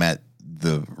having met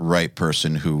the right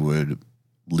person who would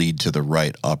lead to the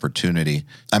right opportunity.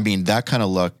 I mean, that kind of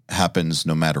luck happens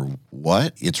no matter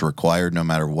what. It's required no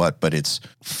matter what, but it's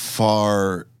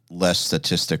far less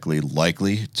statistically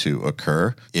likely to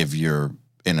occur if you're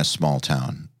in a small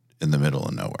town in the middle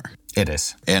of nowhere. It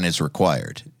is. And it's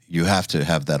required. You have to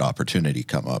have that opportunity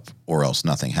come up, or else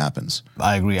nothing happens.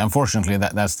 I agree. Unfortunately,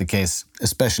 that's the case,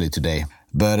 especially today.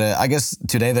 But I guess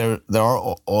today there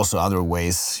are also other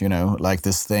ways, you know, like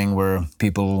this thing where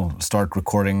people start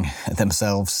recording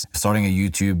themselves, starting a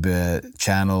YouTube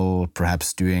channel,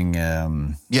 perhaps doing...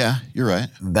 Yeah, you're right.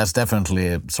 That's definitely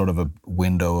a sort of a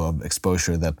window of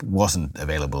exposure that wasn't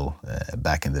available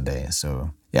back in the day.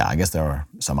 So yeah, I guess there are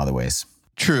some other ways.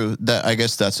 True. I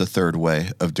guess that's a third way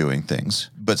of doing things.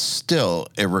 But still,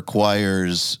 it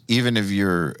requires, even if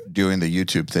you're doing the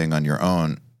YouTube thing on your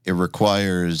own, it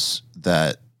requires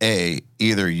that A,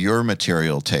 either your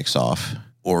material takes off,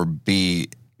 or B,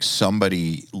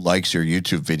 somebody likes your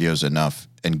YouTube videos enough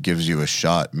and gives you a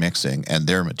shot mixing and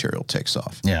their material takes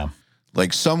off. Yeah.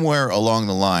 Like somewhere along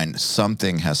the line,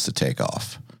 something has to take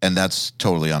off. And that's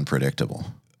totally unpredictable.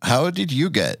 How did you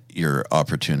get your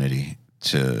opportunity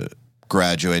to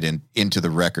graduate into the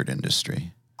record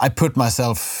industry? I put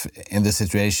myself in the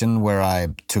situation where I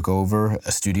took over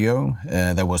a studio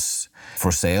that was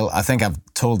for sale. I think I've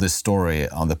told this story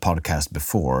on the podcast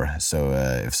before, so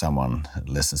if someone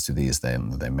listens to these,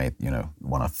 then they may,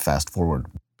 want to fast forward.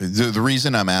 The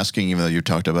reason I'm asking, even though you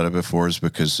talked about it before, is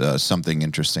because something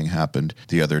interesting happened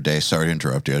the other day. Sorry to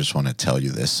interrupt you. I just want to tell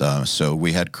you this. So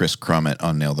we had Chris Crummett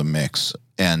on Nail the Mix,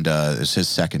 and it's his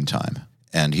second time.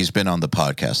 And he's been on the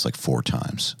podcast like 4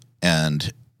 times.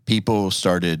 And people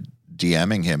started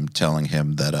DMing him, telling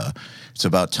him that it's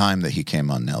about time that he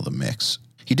came on Nail the Mix.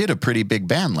 He did a pretty big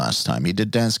band last time. He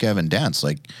did Dance Gavin Dance.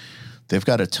 Like, they've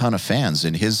got a ton of fans.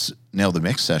 And his Nail the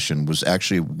Mix session was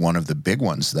actually one of the big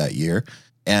ones that year.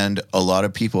 And a lot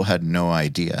of people had no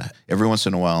idea. Every once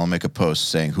in a while, I'll make a post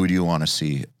saying, who do you want to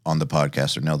see on the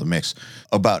podcast or Nail the Mix?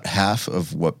 About half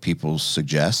of what people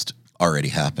suggest already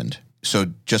happened. So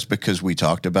just because we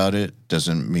talked about it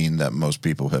doesn't mean that most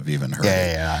people have even heard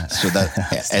it. Yeah. So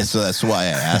that's why I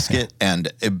ask it,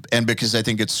 and because I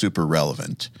think it's super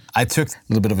relevant. I took a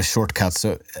little bit of a shortcut.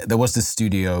 So there was this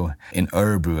studio in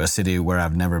Örebro, a city where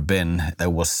I've never been,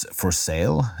 that was for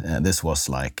sale. This was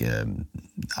like, I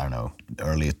don't know,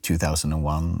 early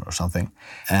 2001 or something,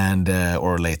 and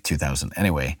or late 2000.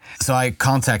 Anyway, so I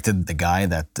contacted the guy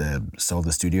that sold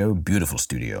the studio. Beautiful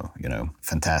studio,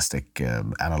 fantastic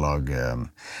analog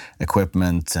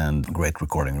equipment and great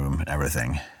recording room and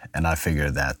everything. And I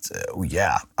figured that,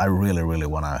 I really, really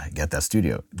want to get that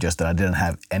studio. Just that I didn't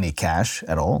have any cash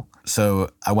at all. So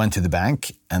I went to the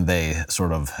bank and they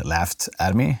sort of laughed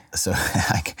at me. So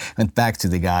I went back to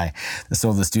the guy that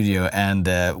sold the studio. And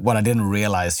what I didn't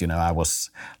realize, I was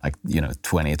like,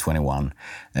 20, 21.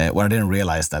 What I didn't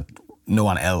realize that no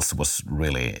one else was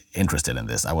really interested in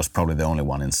this. I was probably the only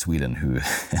one in Sweden who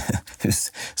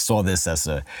saw this as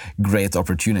a great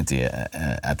opportunity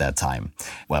at that time.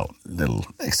 Well, little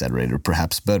exaggerated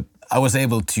perhaps, but I was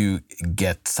able to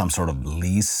get some sort of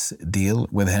lease deal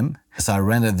with him. So I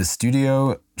rented the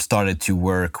studio, started to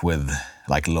work with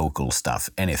like local stuff,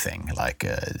 anything like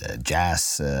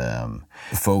jazz,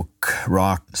 folk,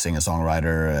 rock,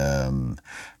 singer-songwriter,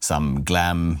 some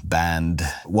glam band,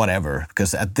 whatever.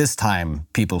 Because at this time,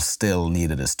 people still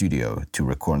needed a studio to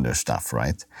record their stuff,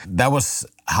 right? That was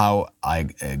how I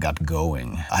got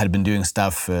going. I had been doing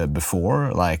stuff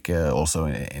before, like also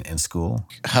in school.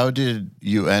 How did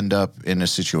you end up in a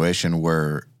situation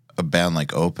where a band like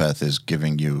Opeth is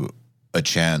giving you a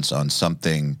chance on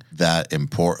something that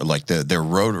important, like their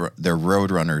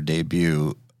Roadrunner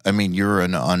debut? I mean, you're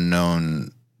an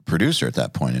unknown producer at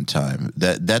that point in time.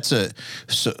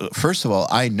 So first of all,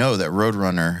 I know that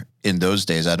Roadrunner in those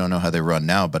days, I don't know how they run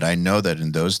now, but I know that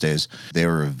in those days they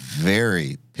were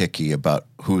very picky about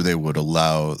who they would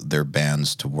allow their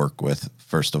bands to work with,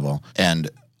 first of all. And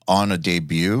on a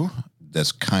debut,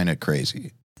 that's kind of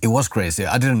crazy. It was crazy.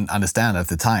 I didn't understand at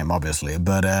the time, obviously.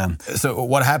 But so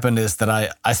what happened is that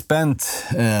I spent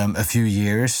a few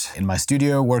years in my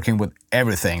studio working with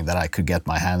everything that I could get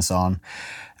my hands on,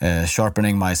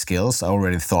 sharpening my skills. I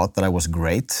already thought that I was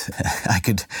great. I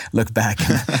could look back.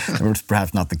 It was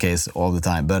perhaps not the case all the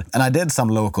time. And I did some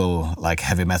local like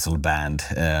heavy metal band.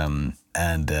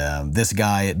 And this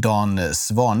guy, Don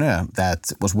Svanö,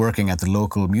 that was working at the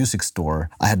local music store,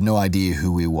 I had no idea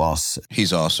who he was.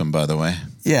 He's awesome, by the way.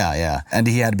 Yeah. And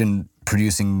he had been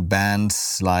producing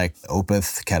bands like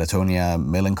Opeth, Catatonia,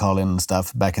 Millencolin and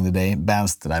stuff back in the day,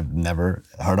 bands that I've never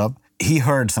heard of. He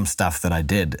heard some stuff that I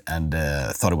did and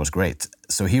thought it was great.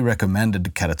 So he recommended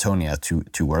Catatonia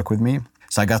to work with me.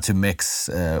 So I got to mix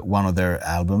one of their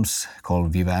albums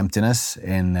called Viva Emptiness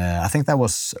in, I think that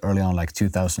was early on, like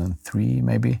 2003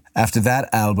 maybe. After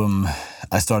that album,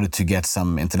 I started to get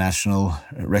some international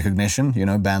recognition.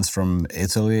 Bands from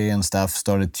Italy and stuff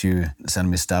started to send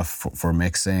me stuff for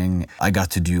mixing. I got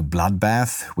to do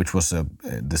Bloodbath, which was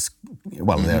this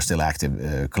they are still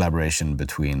active, collaboration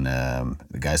between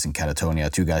the guys in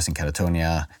Catatonia, two guys in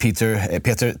Catatonia, Peter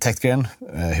Täktgren,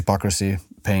 Hypocrisy,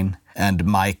 Pain, and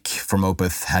Mike from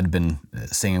Opeth had been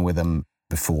singing with them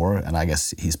before, and I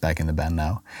guess he's back in the band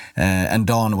now. And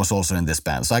Don was also in this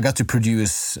band. So I got to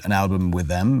produce an album with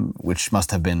them, which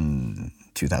must have been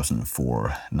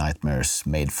 2004, Nightmares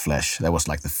Made Flesh. That was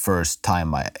like the first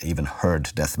time I even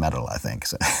heard death metal, I think.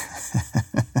 So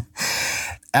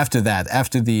after that,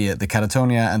 after the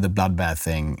Catatonia and the Bloodbath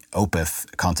thing,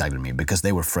 Opeth contacted me because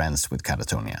they were friends with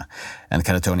Catatonia. And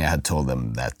Catatonia had told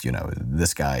them that,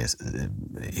 this guy,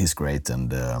 he's great and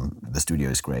the studio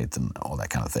is great and all that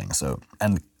kind of thing. So,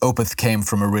 and Opeth came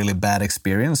from a really bad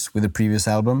experience with the previous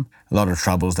album. A lot of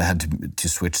troubles. They had to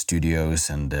switch studios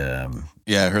and...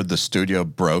 I heard the studio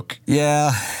broke.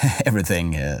 Yeah,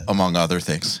 everything. Among other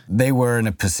things. They were in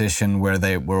a position where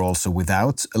they were also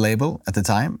without a label at the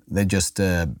time. They just,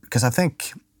 because I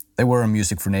think they were on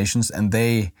Music for Nations and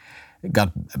they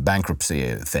got a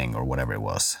bankruptcy thing or whatever it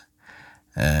was.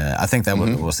 I think that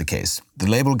was the case. The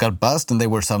label got bust and they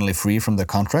were suddenly free from the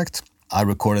contract. I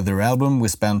recorded their album. We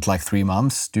spent like 3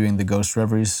 months doing the Ghost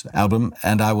Reveries album.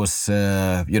 And I was,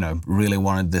 really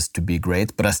wanted this to be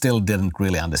great, but I still didn't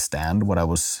really understand what I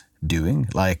was doing.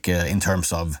 Like in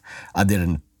terms of, I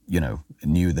didn't,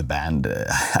 knew the band.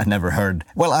 I never heard,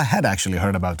 I had actually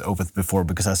heard about Opeth before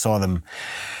because I saw them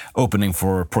opening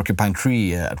for Porcupine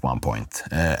Tree at one point.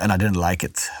 And I didn't like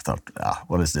it. I thought,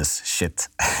 what is this shit?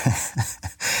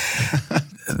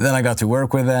 Then I got to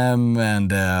work with them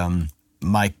and...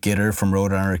 Mike Gitter from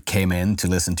Roadrunner came in to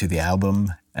listen to the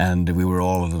album, and we were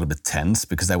all a little bit tense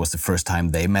because that was the first time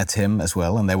they met him as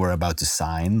well, and they were about to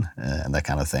sign and that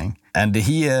kind of thing. And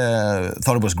he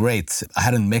thought it was great. I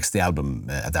hadn't mixed the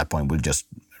album at that point, we just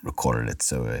recorded it,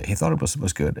 so he thought it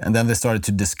was good. And then they started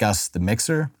to discuss the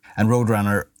mixer, and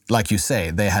Roadrunner, like you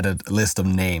say, they had a list of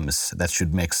names that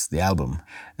should mix the album.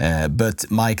 But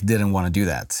Mike didn't want to do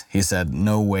that. He said,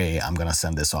 no way I'm going to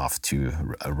send this off to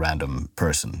a random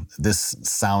person. This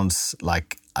sounds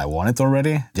like I want it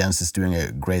already. Jens is doing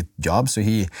a great job, so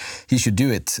he should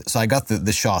do it. So I got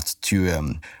the shot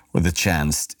to, with the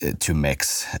chance to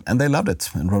mix. And they loved it,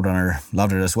 and Roadrunner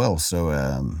loved it as well. So,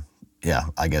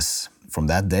 I guess... From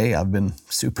that day, I've been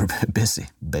super busy,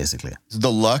 basically.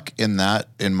 The luck in that,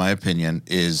 in my opinion,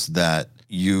 is that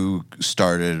you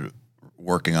started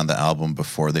working on the album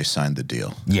before they signed the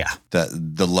deal. Yeah. That's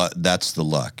the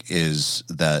luck, is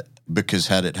that because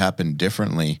had it happened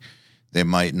differently, they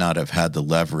might not have had the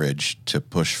leverage to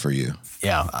push for you.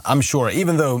 Yeah, I'm sure.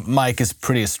 Even though Mike is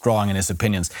pretty strong in his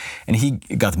opinions, and he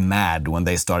got mad when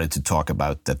they started to talk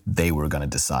about that they were going to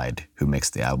decide who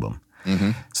mixed the album.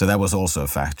 Mm-hmm. So that was also a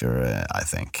factor, I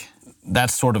think.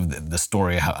 That's sort of the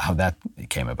story, how that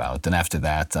came about. And after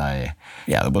that, there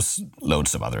was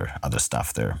loads of other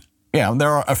stuff there. Yeah, there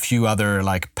are a few other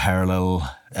like parallel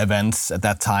events at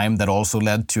that time that also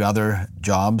led to other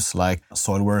jobs. Like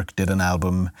Soilwork did an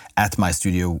album at my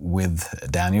studio with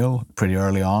Daniel pretty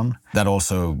early on. That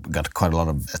also got quite a lot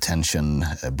of attention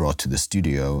brought to the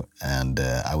studio, and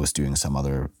I was doing some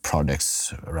other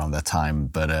projects around that time.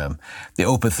 But the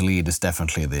Opeth lead is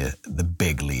definitely the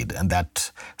big lead, and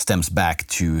that stems back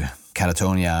to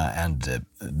Catatonia and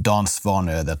Don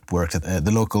Svanö that worked at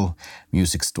the local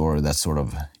music store that sort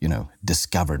of,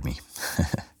 discovered me.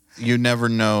 You never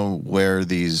know where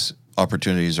these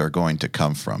opportunities are going to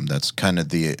come from. That's kind of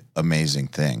the amazing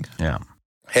thing. Yeah.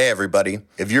 Hey, everybody.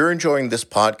 If you're enjoying this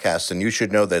podcast, then you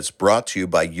should know that it's brought to you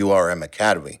by URM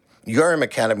Academy. URM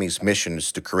Academy's mission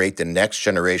is to create the next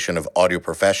generation of audio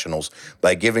professionals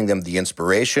by giving them the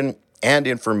inspiration and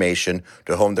information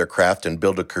to hone their craft and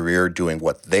build a career doing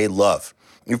what they love.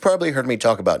 You've probably heard me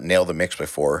talk about Nail the Mix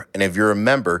before, and if you're a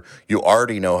member, you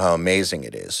already know how amazing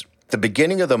it is. At the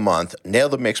beginning of the month, Nail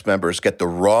the Mix members get the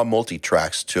raw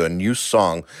multi-tracks to a new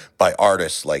song by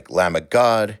artists like Lamb of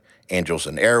God, Angels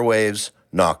and Airwaves,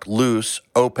 Knock Loose,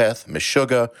 Opeth,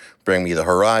 Meshuggah, Bring Me the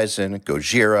Horizon,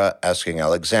 Gojira, Asking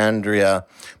Alexandria,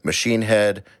 Machine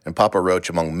Head, and Papa Roach,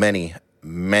 among many,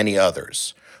 many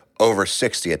others. Over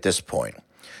 60 at this point.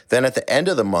 Then at the end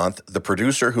of the month, the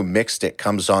producer who mixed it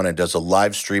comes on and does a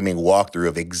live streaming walkthrough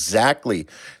of exactly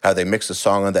how they mix the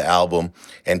song on the album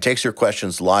and takes your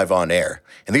questions live on air.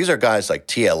 And these are guys like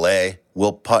TLA,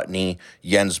 Will Putney,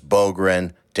 Jens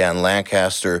Bogren, Dan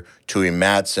Lancaster, Tui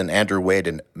Madsen, Andrew Wade,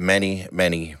 and many,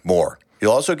 many more.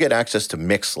 You'll also get access to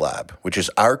MixLab, which is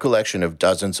our collection of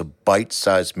dozens of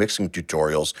bite-sized mixing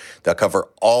tutorials that cover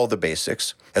all the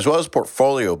basics, as well as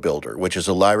Portfolio Builder, which is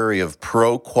a library of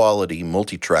pro-quality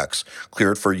multi-tracks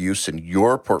cleared for use in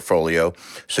your portfolio,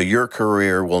 so your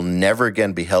career will never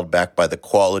again be held back by the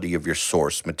quality of your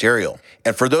source material.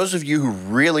 And for those of you who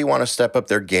really want to step up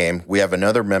their game, we have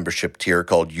another membership tier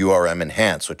called URM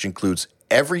Enhance, which includes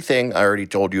everything I already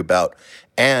told you about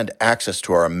and access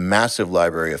to our massive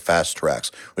library of fast tracks,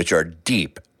 which are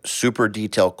deep, super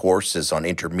detailed courses on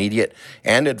intermediate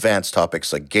and advanced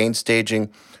topics like gain staging,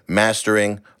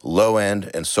 mastering, low end,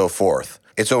 and so forth.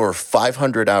 It's over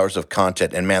 500 hours of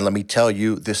content, and man, let me tell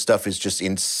you, this stuff is just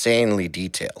insanely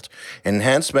detailed.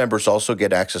 Enhanced members also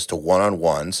get access to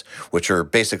one-on-ones, which are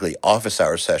basically office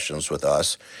hour sessions with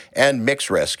us, and Mix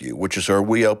Rescue, which is where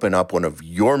we open up one of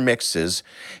your mixes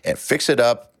and fix it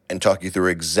up and talk you through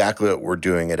exactly what we're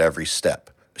doing at every step.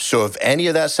 So if any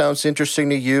of that sounds interesting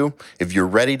to you, if you're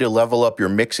ready to level up your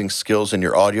mixing skills in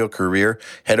your audio career,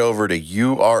 head over to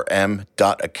urm.academy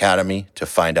to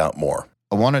find out more.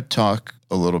 I want to talk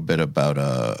a little bit about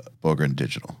Bogren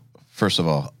Digital. First of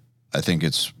all, I think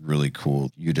it's really cool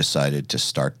you decided to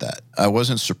start that. I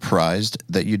wasn't surprised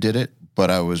that you did it, but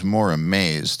I was more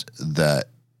amazed that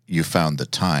you found the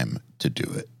time to do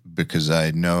it. Because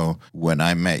I know when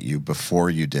I met you before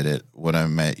you did it, when I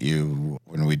met you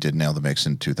when we did Nail the Mix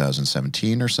in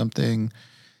 2017 or something,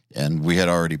 and we had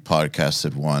already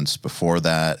podcasted once before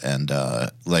that, and I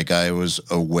was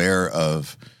aware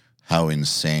of how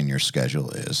insane your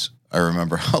schedule is. I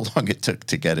remember how long it took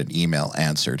to get an email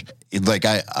answered.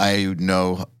 I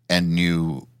know and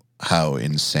knew how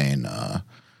insanely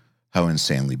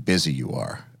busy you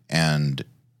are. And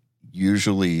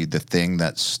usually the thing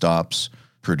that stops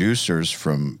producers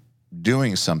from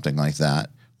doing something like that,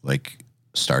 like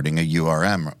starting a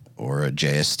URM or a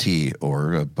JST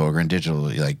or a Bogren Digital,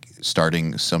 like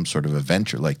starting some sort of a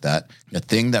venture like that, the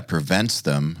thing that prevents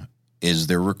them is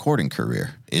their recording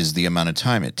career, is the amount of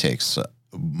time it takes.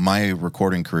 My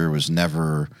recording career was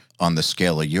never on the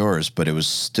scale of yours, but it was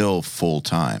still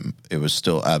full-time. It was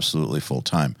still absolutely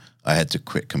full-time. I had to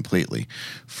quit completely.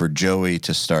 For Joey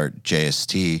to start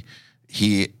JST,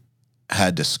 he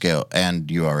had to scale, and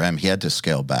URM, he had to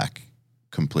scale back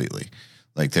completely.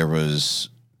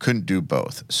 Couldn't do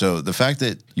both. So the fact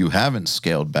that you haven't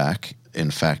scaled back,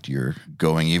 in fact, you're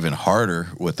going even harder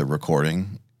with the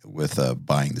recording, with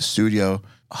buying the studio,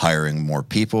 hiring more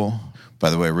people. By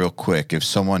the way, real quick, if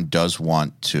someone does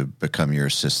want to become your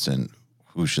assistant,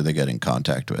 who should they get in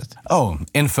contact with? Oh,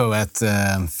 info at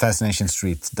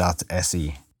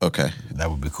fascinationstreet.se. Okay. That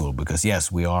would be cool because,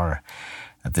 yes, we are,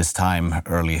 at this time,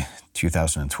 early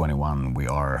 2021, we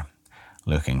are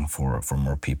looking for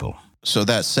more people. So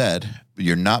that said,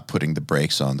 you're not putting the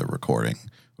brakes on the recording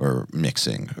or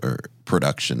mixing or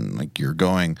production. Like, you're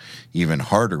going even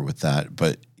harder with that,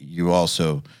 but you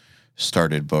also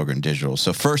started Bogren Digital.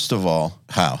 So first of all,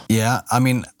 how? Yeah, I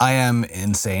mean, I am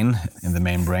insane in the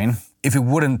main brain. If it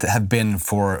wouldn't have been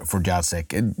for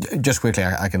Jacek, just quickly,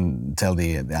 I can tell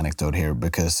the anecdote here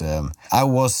because I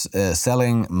was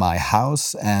selling my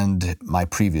house and my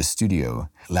previous studio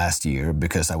last year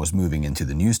because I was moving into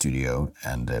the new studio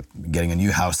and getting a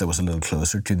new house that was a little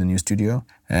closer to the new studio.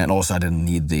 And also I didn't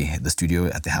need the studio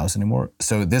at the house anymore.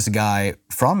 So this guy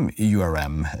from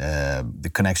URM, the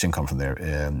connection come from there,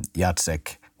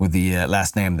 Jacek, with the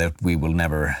last name that we will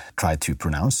never try to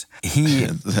pronounce. He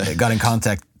got in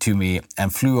contact to me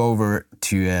and flew over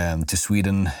to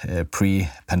Sweden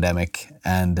pre-pandemic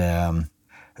and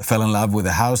fell in love with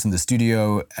the house and the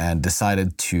studio and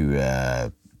decided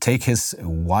to take his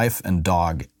wife and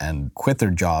dog and quit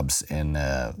their jobs in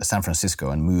San Francisco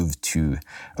and move to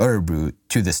Örebro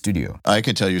to the studio. I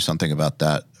can tell you something about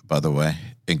that, by the way,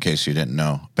 in case you didn't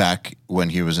know. Back when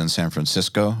he was in San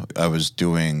Francisco, I was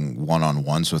doing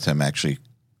one-on-ones with him actually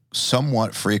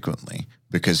somewhat frequently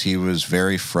because he was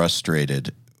very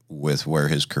frustrated with where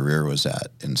his career was at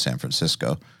in San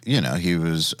Francisco. You know, he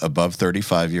was above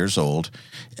 35 years old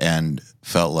and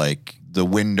felt like the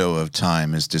window of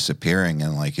time is disappearing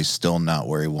and like he's still not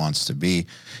where he wants to be.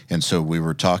 And so we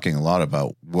were talking a lot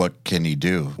about what can he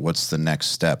do? What's the next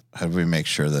step? How do we make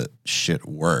sure that shit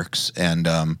works? And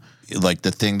like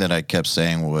the thing that I kept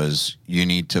saying was you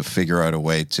need to figure out a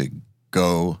way to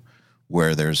go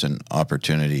where there's an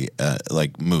opportunity,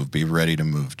 like move, be ready to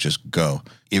move, just go.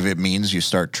 If it means you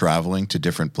start traveling to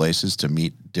different places to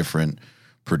meet different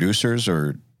producers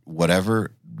or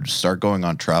whatever, start going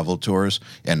on travel tours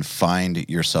and find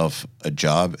yourself a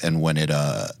job. And when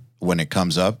it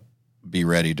comes up, be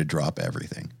ready to drop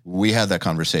everything. We had that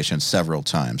conversation several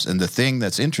times. And the thing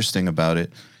that's interesting about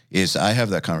it is I have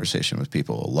that conversation with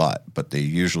people a lot, but they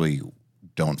usually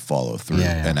don't follow through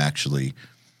and actually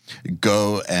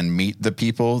go and meet the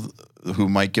people who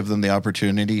might give them the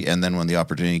opportunity, and then when the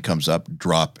opportunity comes up,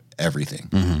 drop everything.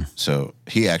 So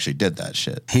he actually did that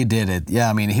shit. He did it.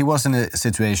 Yeah, I mean, he was in a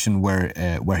situation where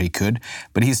he could,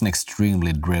 but he's an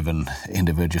extremely driven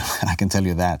individual. I can tell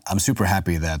you that. I'm super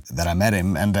happy that I met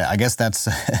him, and I guess that's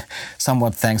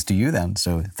somewhat thanks to you then.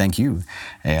 So thank you,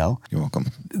 Eyal. You're welcome.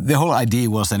 The whole idea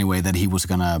was anyway that he was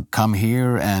gonna come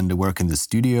here and work in the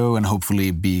studio and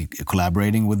hopefully be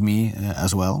collaborating with me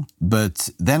as well. But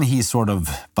then he sort of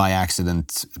by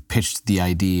accident pitched the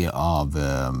idea of,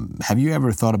 have you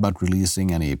ever thought about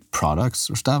releasing any products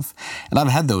or stuff? And I've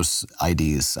had those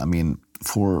ideas. I mean,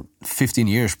 for 15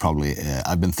 years probably,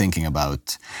 I've been thinking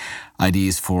about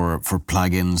ideas for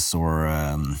plugins or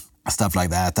stuff like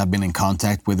that. I've been in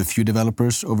contact with a few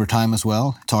developers over time as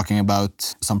well, talking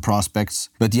about some prospects.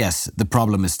 But yes, the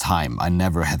problem is time. I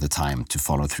never had the time to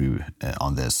follow through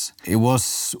on this. It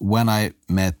was when I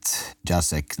met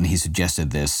Jacek and he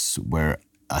suggested this where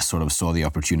I sort of saw the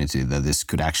opportunity that this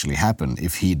could actually happen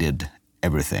if he did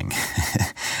everything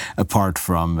apart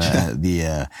from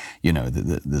the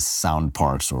sound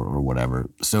parts or whatever.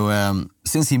 So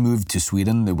since he moved to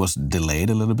Sweden, it was delayed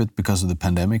a little bit because of the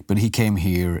pandemic, but he came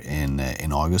here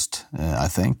in August, I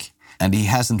think. And he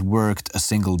hasn't worked a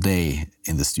single day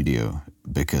in the studio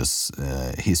because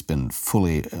he's been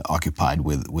fully occupied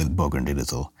with Bogren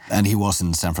Digital, and he was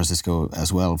in San Francisco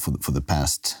as well for the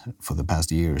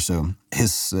past year. So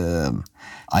his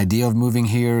idea of moving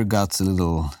here got a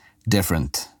little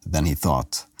different than he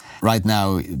thought. Right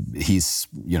now, he's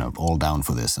all down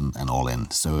for this and all in.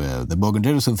 So the Bogren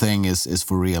Digital thing is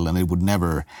for real, and it would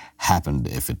never happen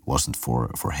if it wasn't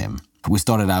for him. We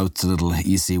started out a little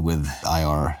easy with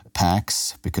IR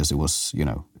packs because it was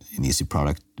an easy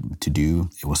product to do.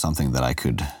 It was something that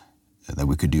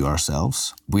we could do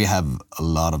ourselves. We have a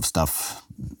lot of stuff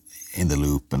in the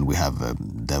loop, and we have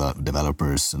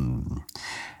developers and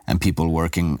people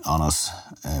working on us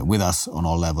with us on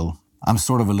all level. I'm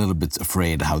sort of a little bit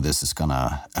afraid how this is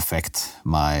gonna affect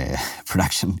my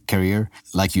production career.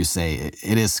 Like you say,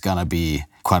 it is gonna be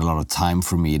quite a lot of time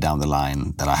for me down the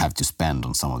line that I have to spend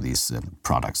on some of these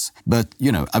products. But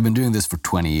I've been doing this for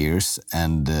 20 years,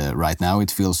 and right now it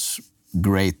feels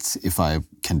great if I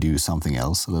can do something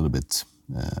else a little bit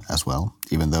as well,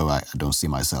 even though I don't see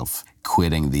myself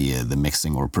quitting the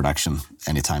mixing or production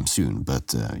anytime soon. But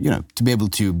to be able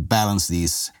to balance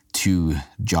these two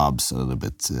jobs a little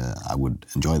bit, I would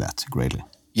enjoy that greatly.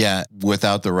 Yeah,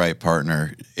 without the right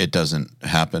partner, it doesn't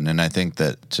happen. And I think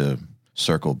that to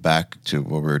circle back to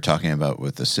what we were talking about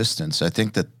with assistants, I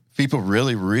think that people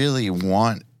really, really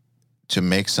want to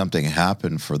make something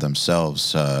happen for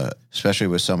themselves, especially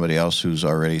with somebody else who's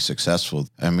already successful.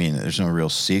 I mean, there's no real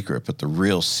secret, but the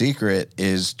real secret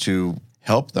is to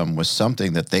help them with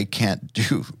something that they can't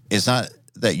do. It's not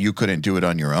that you couldn't do it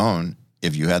on your own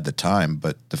if you had the time,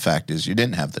 but the fact is you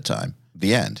didn't have the time.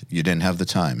 The end. You didn't have the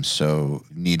time, so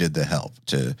needed the help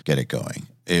to get it going.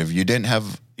 If you didn't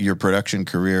have your production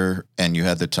career and you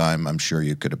had the time, I'm sure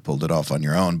you could have pulled it off on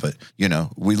your own. But,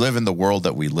 we live in the world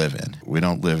that we live in. We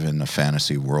don't live in a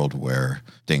fantasy world where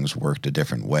things worked a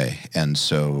different way. And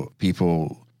so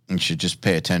people should just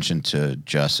pay attention to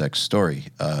Jacek's story.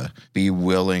 Be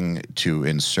willing to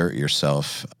insert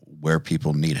yourself where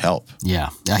people need help. Yeah,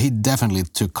 he definitely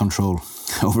took control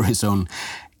over his own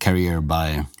career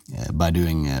by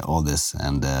doing all this,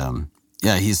 and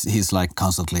he's like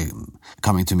constantly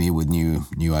coming to me with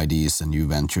new ideas and new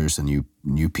ventures and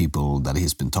new people that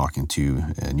he's been talking to,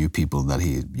 new people that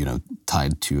he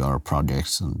tied to our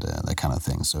projects and that kind of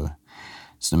thing. So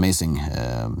it's an amazing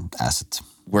asset.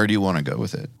 Where do you want to go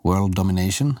with it? World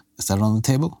domination, is that on the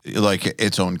table? Like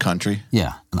its own country?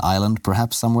 Yeah, an island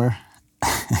perhaps somewhere.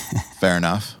 Fair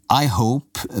enough. I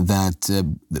hope that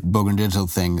the Bogren Digital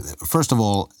thing, first of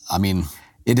all, I mean,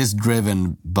 it is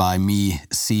driven by me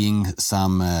seeing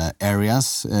some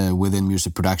areas within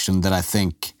music production that I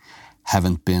think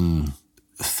haven't been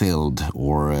filled,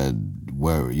 or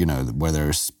where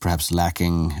there's perhaps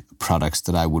lacking products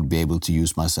that I would be able to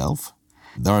use myself.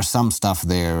 There are some stuff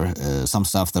there, some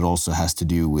stuff that also has to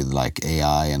do with like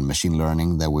AI and machine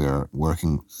learning that we're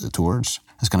working towards.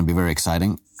 It's going to be very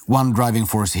exciting. One driving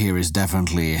force here is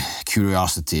definitely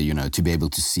curiosity, to be able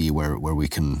to see where we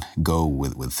can go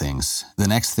with things. The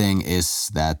next thing is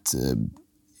that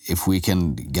if we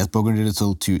can get Bogren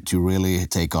Digital to really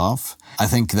take off, I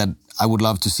think that I would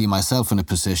love to see myself in a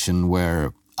position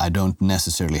where I don't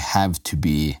necessarily have to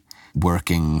be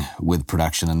working with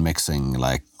production and mixing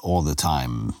like all the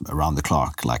time around the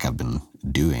clock like I've been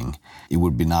doing. It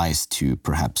would be nice to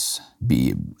perhaps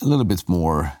be a little bit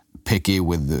more picky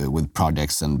with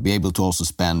projects and be able to also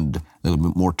spend a little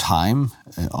bit more time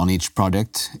on each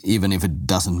project, even if it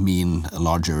doesn't mean a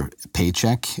larger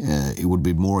paycheck. It would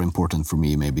be more important for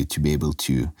me maybe to be able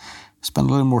to spend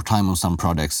a little more time on some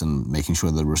projects and making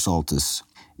sure the result is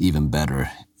even better,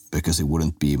 because it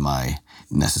wouldn't be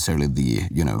necessarily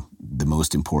the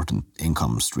most important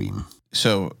income stream.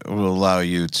 So it will allow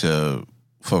you to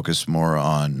focus more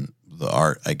on the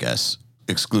art, I guess,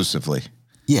 exclusively.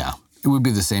 Yeah. It would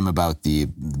be the same about the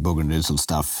Bogren Digital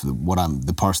stuff.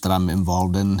 The parts that I'm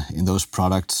involved in those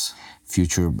products,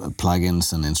 future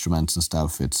plugins and instruments and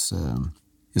stuff. It's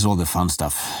all the fun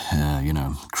stuff,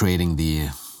 creating the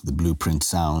blueprint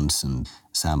sounds and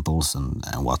samples and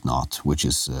whatnot, which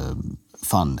is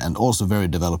fun and also very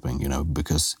developing.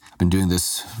 Because I've been doing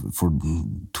this for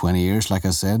 20 years, like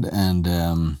I said, and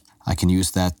I can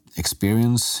use that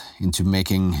experience into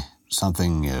making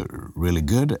something really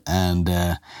good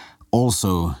and.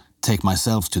 Also take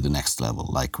myself to the next level,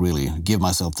 like really give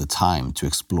myself the time to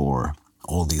explore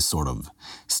all these sort of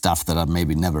stuff that I've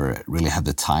maybe never really had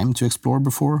the time to explore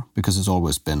before, because it's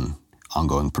always been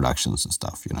ongoing productions and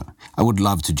stuff, I would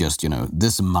love to just,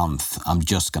 this month I'm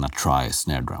just gonna try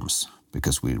snare drums,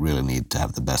 because we really need to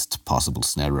have the best possible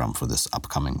snare drum for this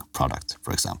upcoming product,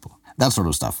 for example. That sort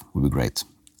of stuff would be great.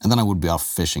 And then I would be off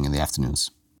fishing in the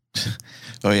afternoons.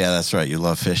 Oh, yeah, that's right. You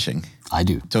love fishing. I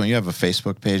do. Don't you have a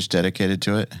Facebook page dedicated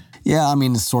to it? Yeah, I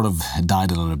mean, it sort of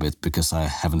died a little bit because I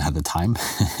haven't had the time.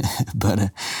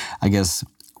 But I guess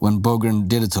when Bogren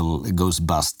Digital goes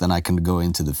bust, then I can go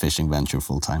into the fishing venture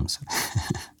full time.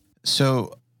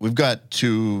 So we've got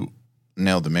 2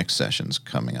 Nail the Mix sessions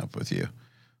coming up with you,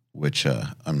 which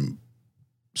I'm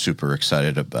super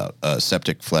excited about.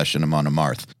 Septic Flesh and Amon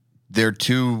Amarth. They're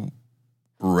 2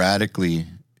 radically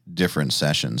different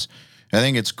sessions. I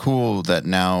think it's cool that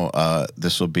now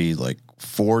this will be like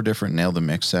 4 different Nail the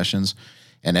Mix sessions,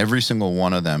 and every single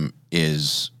one of them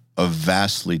is a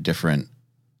vastly different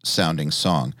sounding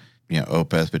song.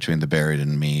 Opeth, Between the Buried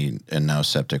and Me, and now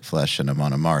Septic Flesh and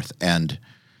Amon Amarth. And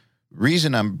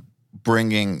reason I'm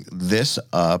bringing this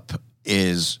up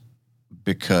is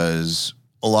because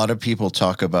a lot of people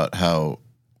talk about how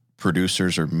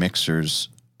producers or mixers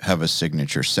have a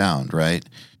signature sound, right?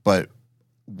 But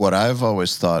what I've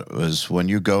always thought was when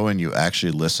you go and you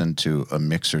actually listen to a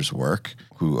mixer's work,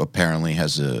 who apparently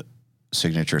has a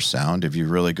signature sound, if you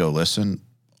really go listen,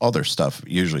 all their stuff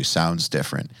usually sounds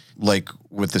different. Like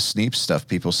with the Sneap stuff,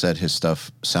 people said his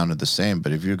stuff sounded the same,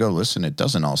 but if you go listen, it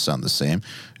doesn't all sound the same.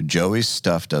 Joey's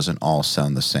stuff doesn't all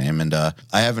sound the same. And I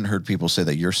haven't heard people say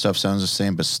that your stuff sounds the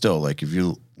same, but still, like if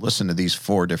you listen to these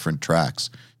 4 different tracks,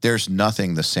 there's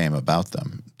nothing the same about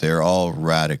them. They're all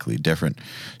radically different.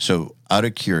 So out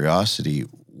of curiosity,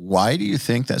 why do you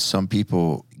think that some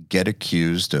people get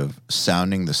accused of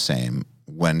sounding the same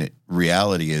when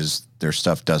reality is their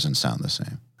stuff doesn't sound the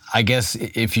same? I guess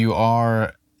if you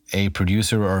are a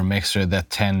producer or a mixer that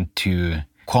tend to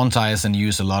quantize and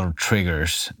use a lot of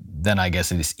triggers, then I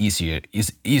guess it is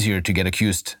easier to get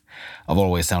accused of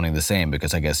always sounding the same,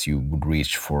 because I guess you would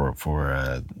reach for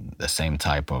the same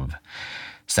type of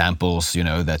samples,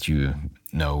 that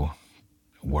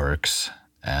works.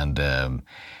 And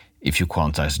if you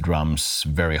quantize drums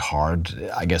very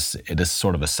hard, I guess it is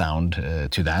sort of a sound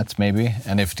to that, maybe.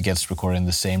 And if it gets recorded in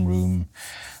the same room,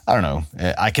 I don't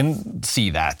know. I can see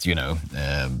that,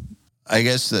 I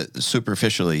guess that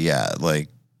superficially, yeah, like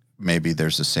maybe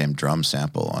there's the same drum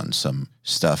sample on some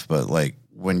stuff, but like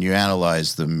when you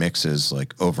analyze the mixes,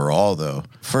 like overall though,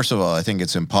 first of all, I think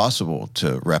it's impossible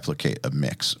to replicate a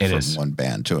mix from one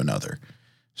band to another.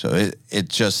 So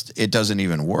it doesn't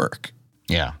even work.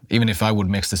 Yeah, even if I would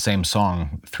mix the same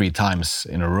song 3 times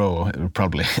in a row, it would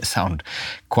probably sound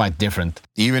quite different.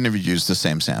 Even if you use the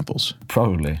same samples?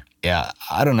 Probably. Yeah,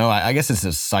 I don't know. I guess it's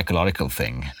a psychological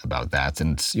thing about that.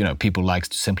 And, people like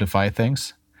to simplify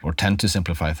things, or tend to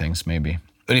simplify things, maybe.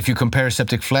 But if you compare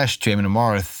Septic Flesh to Amon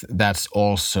Amarth, that's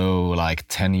also like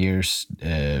 10 years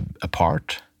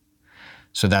apart.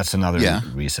 So that's another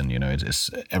reason,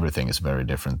 everything is very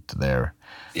different there.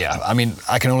 Yeah, I mean,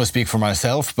 I can only speak for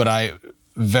myself, but I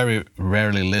very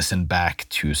rarely listen back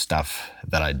to stuff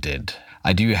that I did.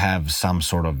 I do have some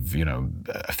sort of,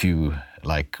 a few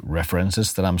like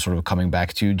references that I'm sort of coming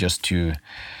back to just to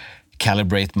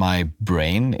calibrate my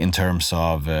brain in terms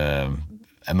of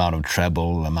amount of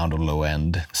treble, amount of low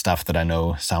end, stuff that I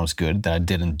know sounds good that I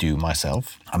didn't do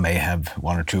myself. I may have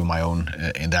 1 or 2 of my own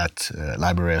in that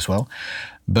library as well.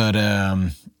 But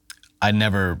I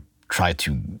never try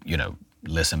to,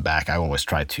 listen back. I always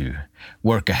try to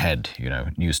work ahead,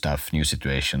 new stuff, new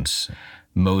situations.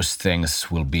 most things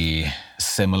will be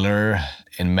similar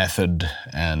in method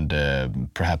and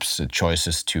perhaps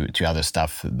choices to other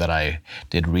stuff that I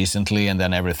did recently, and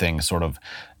then everything sort of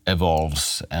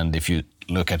evolves. And if you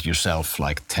look at yourself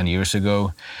like 10 years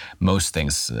ago, most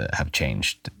things have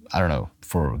changed. I don't know,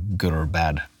 for good or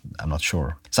bad, I'm not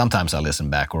sure. Sometimes I listen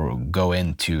back or go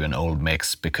into an old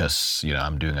mix because, you know,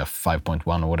 I'm doing a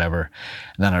 5.1 or whatever.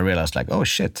 And then I realized like, oh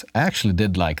shit, I actually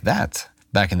did like that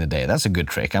back in the day. That's a good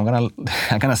trick. I'm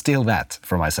gonna steal that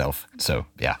for myself. So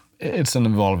yeah, it's an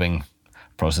evolving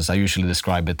process. I usually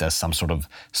describe it as some sort of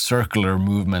circular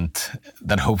movement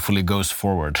that hopefully goes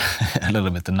forward a little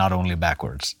bit and not only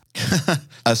backwards.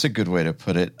 That's a good way to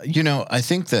put it. You know, I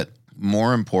think that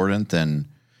more important than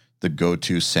the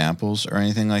go-to samples or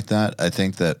anything like that, I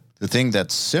think that the thing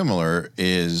that's similar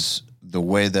is the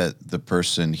way that the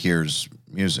person hears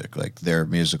music, like their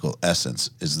musical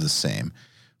essence is the same,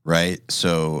 right?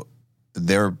 So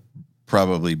they're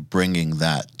probably bringing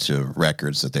that to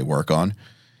records that they work on.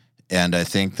 And I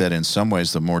think that in some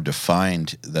ways, the more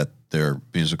defined that their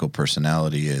musical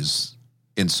personality is,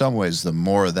 in some ways, the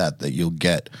more of that you'll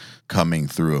get coming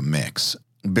through a mix,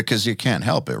 because you can't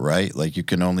help it, right? Like you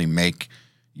can only make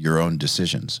your own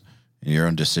decisions, and your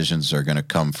own decisions are going to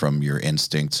come from your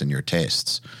instincts and your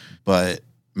tastes. But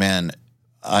man,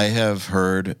 I have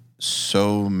heard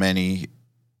so many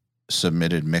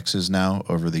submitted mixes now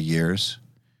over the years,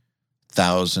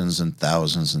 thousands and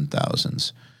thousands and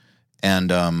thousands.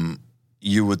 And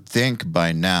you would think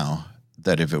by now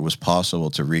that if it was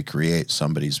possible to recreate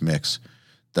somebody's mix,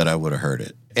 that I would have heard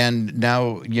it. And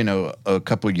now, you know, a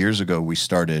couple of years ago, we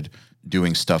started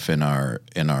doing stuff in our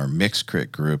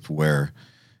Mixcrit group where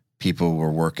people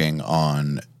were working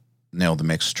on Nail the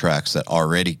Mix tracks that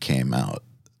already came out,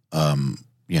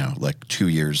 you know, like 2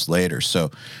 years later.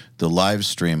 So the live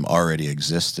stream already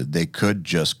existed. They could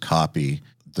just copy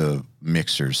the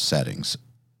mixer's settings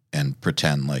and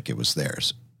pretend like it was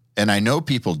theirs. And I know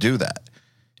people do that.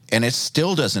 And it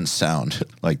still doesn't sound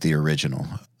like the original.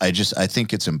 I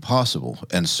think it's impossible.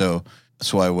 And so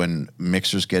that's why when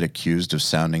mixers get accused of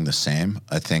sounding the same,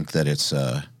 I think that it's,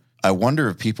 I wonder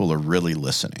if people are really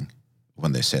listening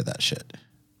when they say that shit.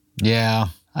 Yeah,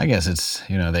 I guess it's,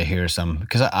 you know, they hear some,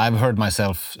 because I've heard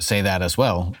myself say that as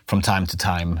well from time to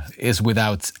time, is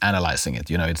without analyzing it.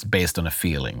 You know, it's based on a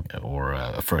feeling or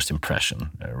a first impression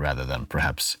rather than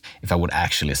perhaps if I would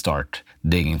actually start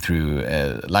digging through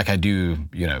like I do,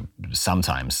 you know,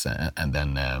 sometimes. And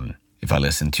then if I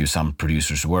listen to some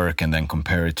producer's work and then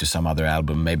compare it to some other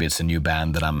album, maybe it's a new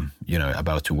band that I'm, you know,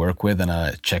 about to work with, and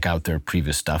I check out their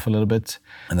previous stuff a little bit,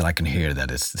 and then I can hear that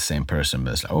it's the same person,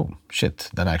 but it's like, oh shit,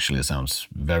 that actually sounds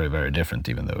very, very different,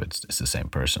 even though it's the same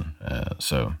person.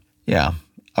 So yeah,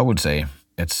 I would say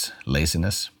it's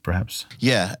laziness, perhaps.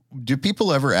 Yeah. Do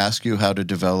people ever ask you how to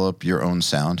develop your own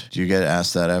sound? Do you get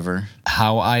asked that ever?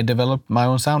 How I develop my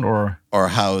own sound, or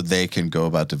how they can go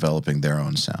about developing their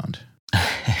own sound?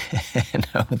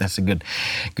 No, that's a good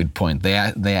point. They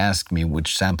ask me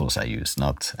which samples I use,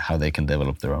 not how they can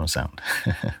develop their own sound.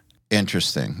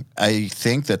 Interesting. I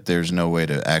think that there's no way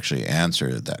to actually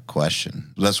answer that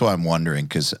question. That's why I'm wondering,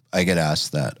 because I get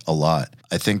asked that a lot.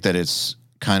 I think that it's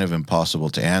kind of impossible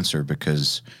to answer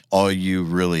because all you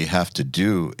really have to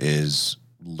do is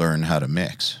learn how to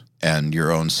mix and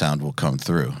your own sound will come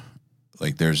through.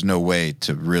 Like there's no way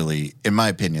to really, in my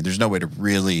opinion, there's no way to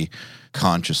really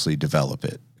consciously develop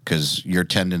it because your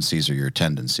tendencies are your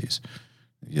tendencies.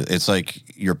 It's like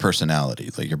your personality.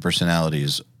 Like your personality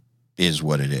is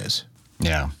what it is.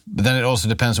 Yeah, but then it also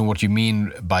depends on what you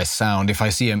mean by sound. If I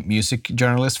see a music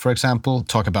journalist, for example,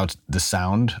 talk about the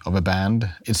sound of a band,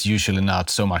 it's usually not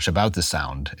so much about the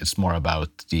sound. It's more about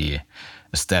the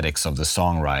aesthetics of the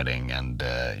songwriting and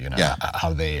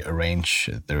how they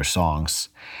arrange their songs.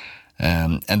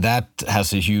 And that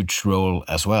has a huge role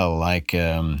as well. Like,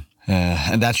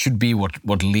 and that should be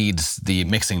what leads the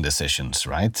mixing decisions,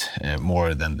 right?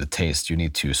 More than the taste. You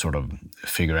need to sort of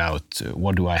figure out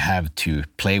what do I have to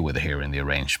play with here in the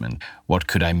arrangement? What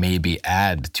could I maybe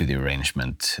add to the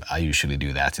arrangement? I usually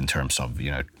do that in terms of,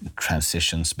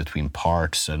 transitions between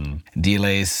parts and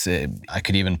delays. I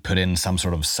could even put in some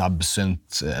sort of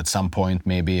sub-synth at some point,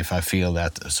 maybe if I feel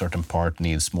that a certain part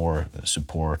needs more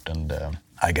support. And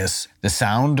I guess the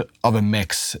sound of a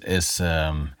mix is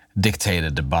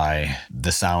dictated by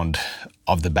the sound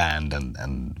of the band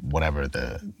and whatever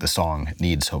the song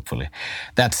needs, hopefully.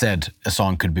 That said, a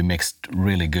song could be mixed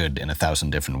really good in 1,000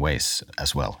 different ways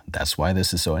as well. That's why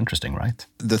this is so interesting, right?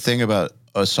 The thing about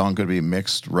a song could be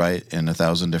mixed right in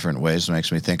 1,000 different ways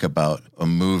makes me think about a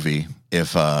movie.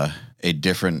 If a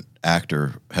different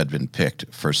actor had been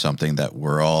picked for something that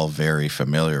we're all very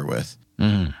familiar with,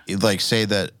 Like, say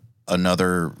that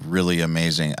another really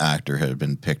amazing actor had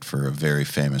been picked for a very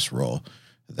famous role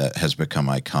that has become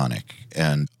iconic.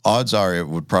 And odds are it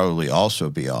would probably also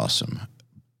be awesome,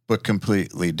 but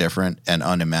completely different and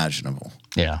unimaginable.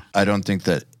 Yeah. I don't think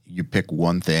that you pick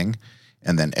one thing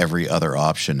and then every other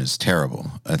option is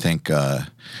terrible. I think,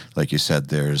 like you said,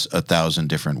 there's 1,000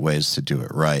 different ways to do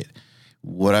it right.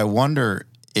 What I wonder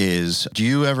is, do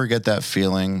you ever get that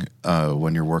feeling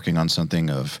when you're working on something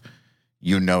of,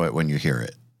 you know it when you hear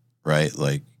it, right?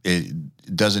 Like,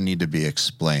 it doesn't need to be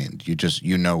explained.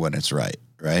 You know when it's right?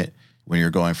 When you're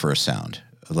going for a sound,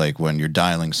 like when you're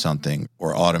dialing something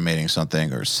or automating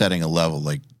something or setting a level,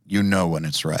 like, you know when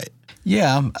it's right.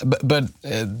 Yeah, but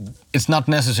it's not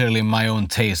necessarily my own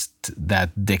taste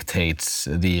that dictates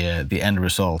the end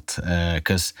result.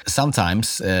 Because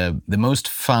sometimes the most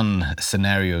fun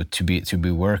scenario to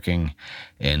be working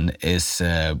in is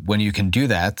when you can do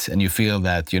that and you feel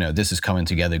that this is coming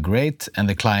together great, and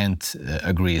the client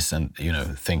agrees and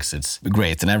thinks it's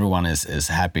great, and everyone is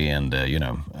happy and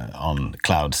on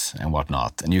clouds and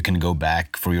whatnot, and you can go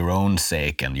back for your own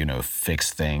sake and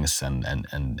fix things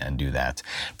and do that.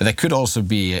 But there could also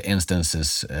be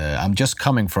instances. I'm just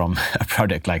coming from a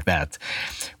project like that,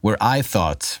 where I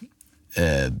thought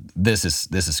this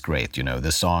is great.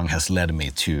 The song has led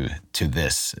me to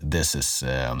this. This is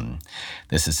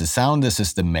the sound. This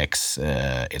is the mix.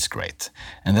 It's great.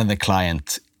 And then the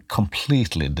client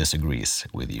completely disagrees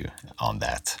with you on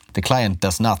that. The client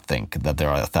does not think that there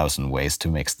are 1,000 ways to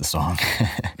mix the song.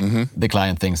 The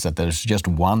client thinks that there's just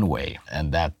one way,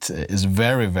 and that is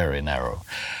very, very narrow.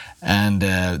 And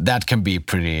that can be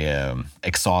pretty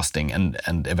exhausting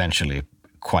and eventually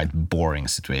quite boring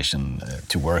situation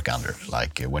to work under.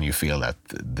 Like when you feel that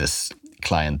this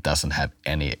client doesn't have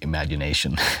any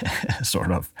imagination,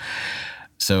 sort of.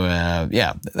 So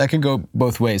that can go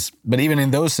both ways. But even in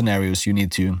those scenarios, you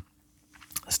need to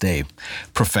stay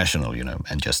professional,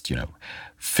 and just,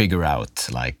 figure out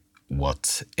like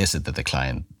what is it that the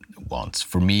client wants.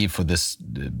 For me, for this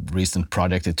recent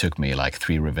project, it took me like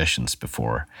 3 revisions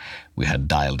before we had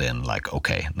dialed in, like,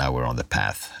 okay, now we're on the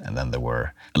path. And then there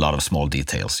were a lot of small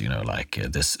details, like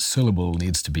this syllable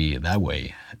needs to be that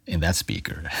way in that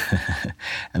speaker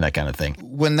and that kind of thing.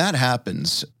 When that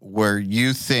happens, where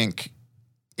you think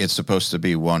it's supposed to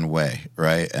be one way,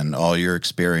 right? And all your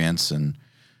experience and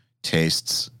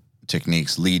tastes,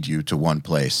 techniques lead you to one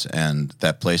place, and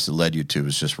that place that led you to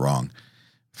is just wrong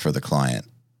for the client.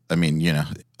 I mean,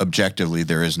 objectively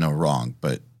there is no wrong,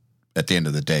 but at the end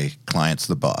of the day, client's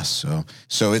the boss.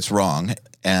 So it's wrong,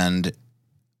 and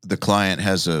the client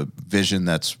has a vision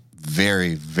that's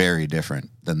very, very different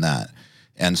than that.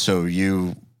 And so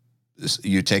you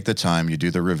take the time, you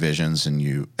do the revisions, and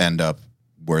you end up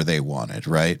where they wanted,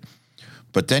 right?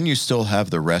 But then you still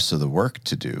have the rest of the work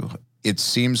to do. It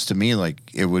seems to me like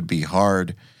it would be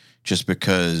hard just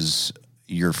because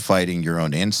you're fighting your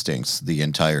own instincts the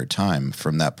entire time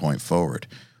from that point forward.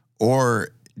 Or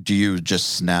do you just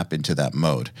snap into that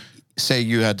mode? Say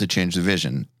you had to change the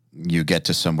vision. You get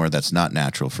to somewhere that's not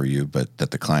natural for you, but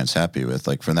that the client's happy with.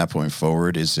 Like, from that point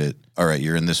forward, is it, all right,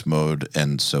 you're in this mode,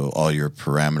 and so all your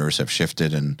parameters have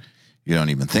shifted and you don't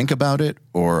even think about it?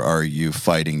 Or are you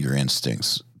fighting your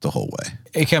instincts the whole way?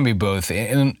 It can be both.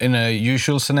 In a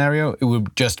usual scenario, it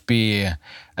would just be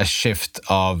a shift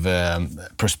of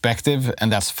perspective,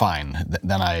 and that's fine.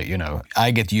 Then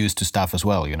I get used to stuff as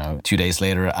well. 2 days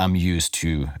later, I'm used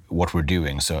to what we're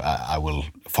doing, so I will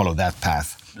follow that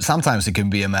path. Sometimes it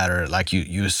can be a matter like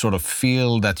you sort of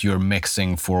feel that you're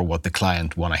mixing for what the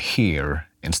client want to hear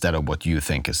instead of what you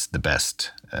think is the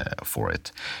best for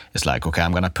it. It's like, okay,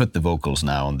 I'm going to put the vocals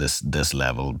now on this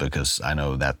level because I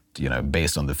know that,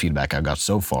 based on the feedback I got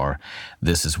so far,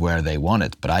 this is where they want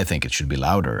it, but I think it should be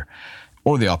louder.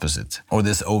 Or the opposite. Or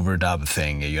this overdub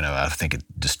thing, I think it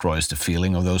destroys the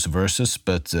feeling of those verses,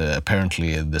 but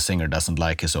apparently the singer doesn't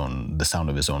like the sound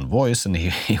of his own voice, and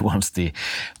he wants the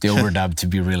overdub to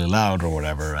be really loud or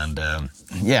whatever. And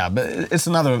but it's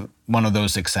another one of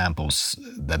those examples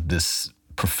that this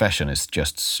profession is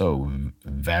just so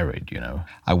varied,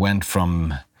 I went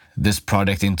from this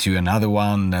project into another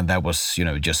one, and that was,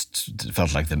 just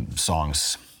felt like the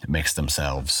songs mix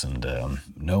themselves, and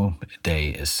no day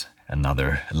is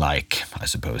another like, I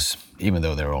suppose, even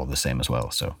though they're all the same as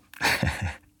well. So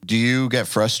Do you get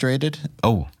frustrated?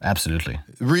 Oh, absolutely.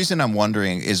 The reason I'm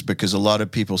wondering is because a lot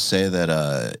of people say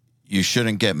that you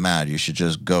shouldn't get mad. You should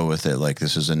just go with it. Like,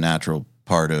 this is a natural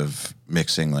part of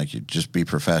mixing. Like, you just be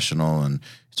professional, and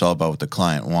it's all about what the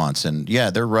client wants. And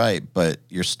yeah, they're right, but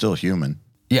you're still human.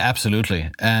 Yeah, absolutely.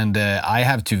 And I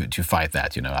have to fight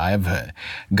that. I've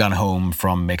gone home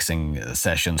from mixing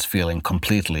sessions feeling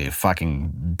completely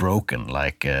fucking broken.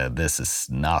 Like, this is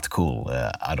not cool.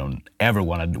 I don't ever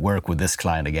want to work with this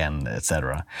client again,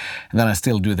 etc. And then I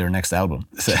still do their next album.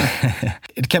 So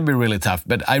it can be really tough,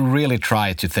 but I really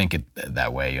try to think it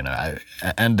that way,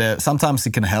 and sometimes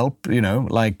it can help,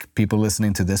 like people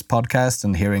listening to this podcast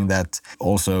and hearing that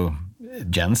also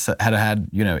Jens had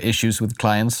issues with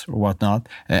clients or whatnot.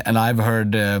 And I've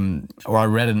heard, or I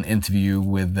read an interview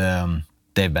with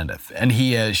Dave Bendeth, and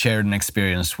he shared an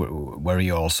experience where he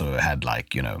also had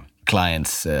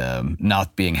clients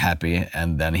not being happy,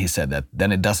 and then he said that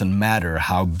then it doesn't matter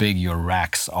how big your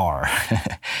racks are.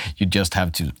 You just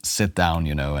have to sit down,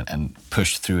 and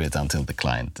push through it until the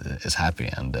client is happy.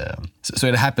 And so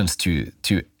it happens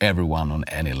to everyone on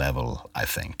any level, I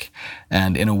think.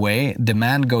 And in a way,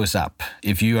 demand goes up.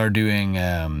 If you are doing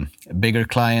bigger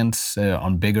clients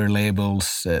on bigger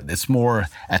labels, it's more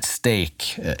at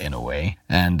stake in a way,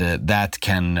 and that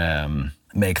can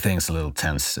make things a little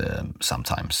tense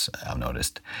sometimes, I've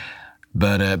noticed.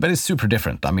 But it's super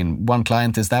different. I mean, one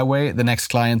client is that way. The next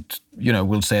client,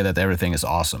 will say that everything is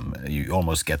awesome. You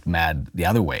almost get mad the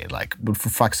other way. Like, but for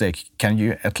fuck's sake, can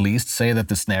you at least say that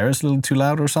the snare is a little too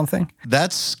loud or something?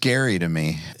 That's scary to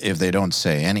me if they don't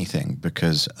say anything,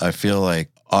 because I feel like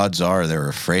odds are they're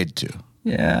afraid to.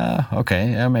 Yeah,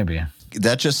 okay, yeah, maybe.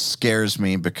 That just scares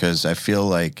me, because I feel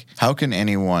like, how can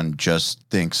anyone just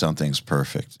think something's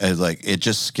perfect? It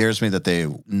just scares me that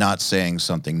they're not saying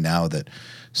something now that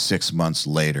 6 months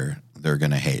later they're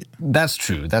going to hate. That's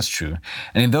true.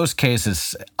 And in those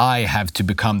cases, I have to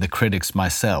become the critics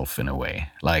myself in a way.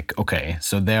 Like, okay,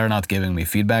 so they're not giving me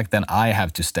feedback, then I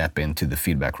have to step into the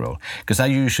feedback role. Because I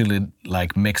usually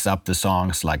mix up the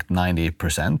songs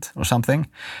 90% or something,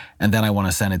 and then I want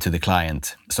to send it to the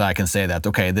client. So I can say that,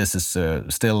 okay, this is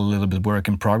still a little bit work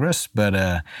in progress, but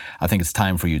I think it's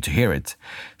time for you to hear it.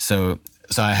 So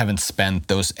I haven't spent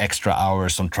those extra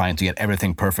hours on trying to get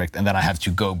everything perfect, and then I have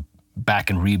to go back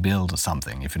and rebuild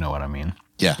something, if you know what I mean.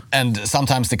 Yeah. And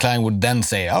sometimes the client would then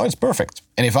say, oh, it's perfect.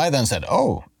 And if I then said,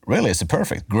 oh, really, is it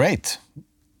perfect? Great.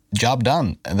 Job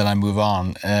done. And then I move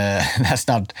on. That's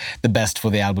not the best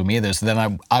for the album either. So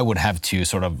then I would have to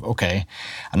sort of, okay,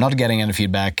 I'm not getting any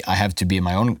feedback. I have to be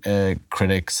my own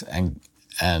critics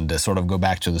and sort of go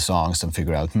back to the songs and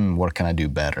figure out, what can I do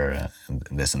better, and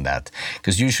this and that.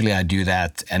 Because usually I do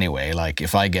that anyway. Like,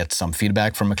 if I get some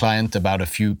feedback from a client about a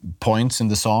few points in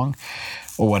the song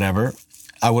or whatever,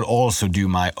 I would also do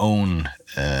my own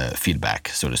feedback,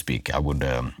 so to speak. I would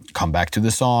come back to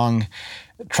the song,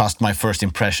 trust my first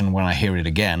impression when I hear it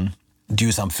again,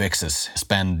 do some fixes,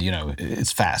 spend,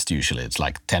 it's fast usually. It's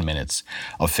 10 minutes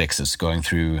of fixes, going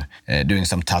through, doing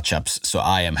some touch-ups, so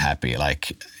I am happy.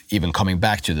 Even coming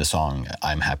back to the song,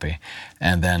 I'm happy.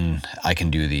 And then I can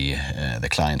do the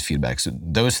client feedback. So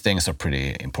those things are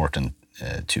pretty important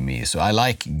to me. So I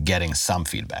like getting some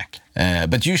feedback.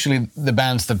 But usually the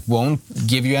bands that won't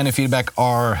give you any feedback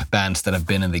are bands that have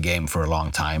been in the game for a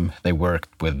long time. They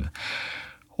worked with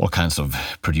all kinds of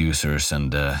producers,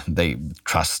 and they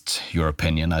trust your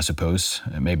opinion, I suppose,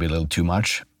 maybe a little too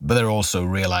much. But they also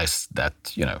realize that,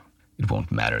 it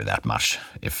won't matter that much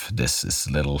if this is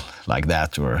a little like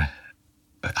that, or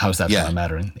how's that going to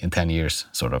matter in 10 years,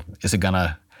 sort of? Is it going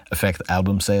to affect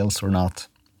album sales or not?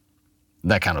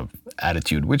 That kind of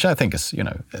attitude, which I think is,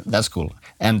 that's cool.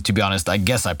 And to be honest, I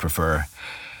guess I prefer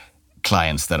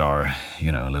clients that are,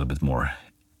 a little bit more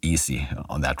easy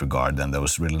on that regard than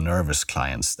those really nervous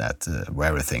clients that where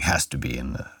everything has to be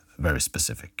in a very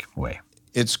specific way.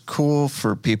 It's cool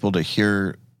for people to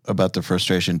hear about the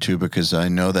frustration too, because I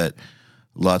know that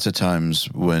lots of times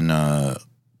when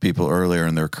people earlier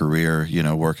in their career,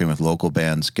 working with local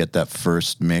bands, get that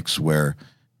first mix where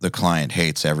the client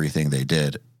hates everything they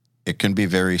did, it can be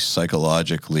very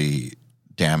psychologically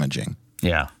damaging.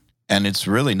 Yeah. And it's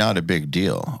really not a big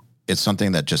deal. It's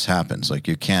something that just happens.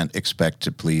 You can't expect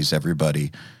to please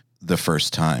everybody the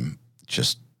first time. It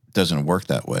just doesn't work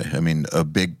that way. I mean, a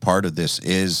big part of this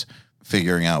is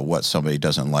figuring out what somebody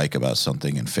doesn't like about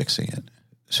something and fixing it.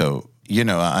 So,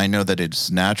 I know that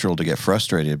it's natural to get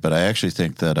frustrated, but I actually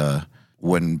think that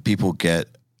when people get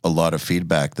a lot of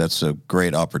feedback, that's a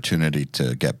great opportunity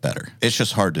to get better. It's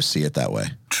just hard to see it that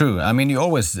way. True. I mean, you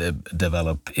always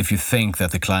develop, if you think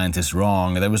that the client is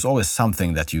wrong, there was always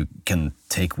something that you can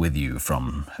take with you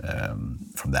from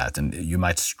that. And you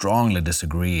might strongly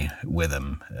disagree with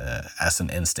them as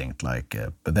an instinct,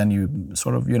 but then you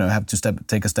sort of, have to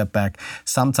take a step back.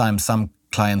 Sometimes some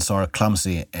clients are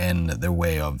clumsy in their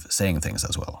way of saying things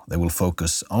as well. They will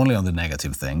focus only on the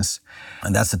negative things.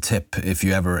 And that's a tip if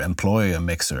you ever employ a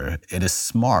mixer. It is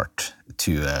smart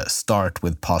to start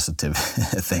with positive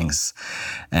things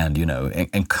and,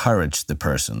 encourage the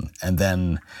person. And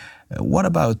then, what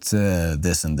about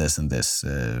this and this and this?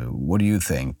 What do you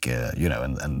think?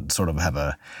 And sort of have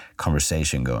a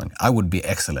conversation going. I would be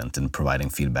excellent in providing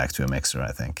feedback to a mixer,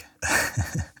 I think.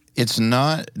 It's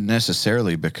not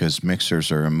necessarily because mixers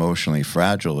are emotionally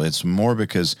fragile. It's more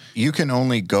because you can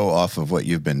only go off of what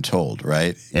you've been told,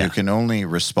 right? Yeah. You can only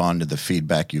respond to the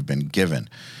feedback you've been given.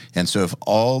 And so if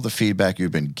all the feedback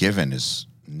you've been given is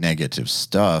negative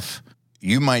stuff,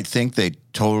 you might think they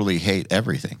totally hate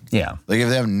everything. Yeah. Like if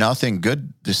they have nothing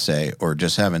good to say or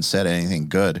just haven't said anything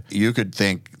good, you could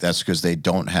think that's because they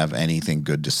don't have anything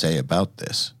good to say about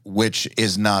this, which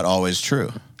is not always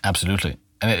true. Absolutely.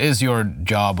 And it is your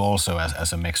job also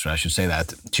as a mixer, I should say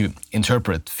that, to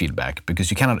interpret feedback, because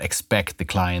you cannot expect the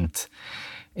client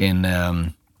in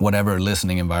whatever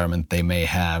listening environment they may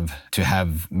have to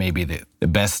have maybe the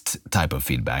best type of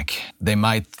feedback. They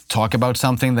might talk about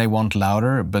something they want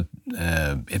louder, but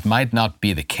it might not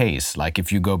be the case. Like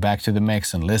if you go back to the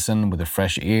mix and listen with a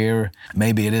fresh ear,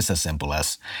 maybe it is as simple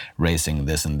as raising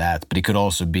this and that, but it could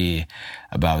also be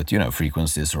about,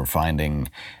 frequencies or finding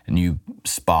a new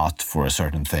spot for a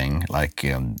certain thing. Like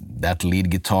that lead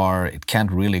guitar, it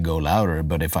can't really go louder,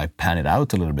 but if I pan it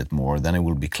out a little bit more, then it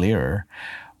will be clearer.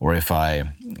 Or if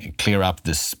I clear up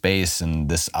this space and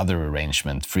this other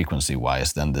arrangement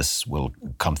frequency-wise, then this will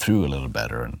come through a little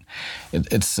better. And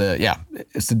it's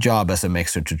the job as a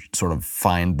mixer to sort of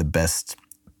find the best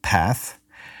path.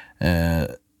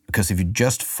 Because if you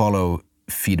just follow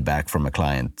feedback from a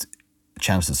client,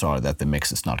 chances are that the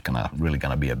mix is not really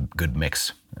gonna be a good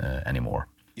mix anymore.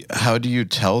 How do you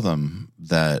tell them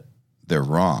that they're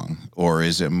wrong? Or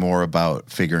is it more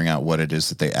about figuring out what it is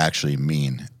that they actually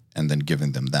mean and then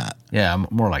giving them that? Yeah,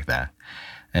 more like that.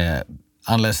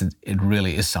 Unless it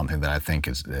really is something that I think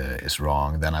is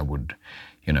wrong, then I would,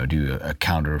 do a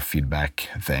counter feedback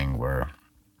thing where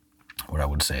I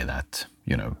would say that,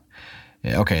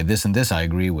 okay, this and this I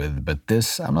agree with, but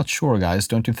this I'm not sure, guys.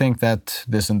 Don't you think that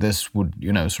this and this would,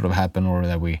 sort of happen, or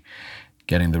that we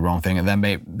getting the wrong thing? And then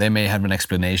they may have an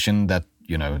explanation that,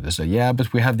 they say, yeah,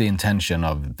 but we have the intention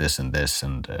of this and this,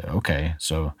 and okay,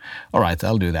 so all right,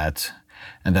 I'll do that.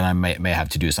 And then I may have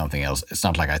to do something else. It's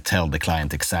not like I tell the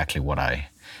client exactly what I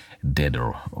did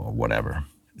or whatever.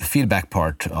 The feedback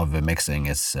part of the mixing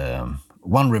is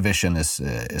one revision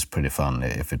is pretty fun.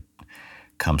 If it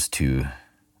comes to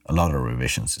a lot of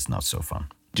revisions, it's not so fun.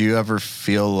 Do you ever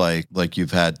feel like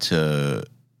you've had to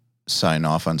sign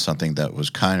off on something that was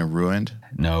kind of ruined?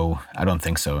 No, I don't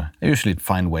think so. I usually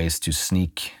find ways to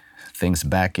sneak things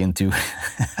back into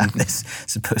how this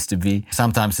is supposed to be.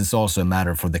 Sometimes it's also a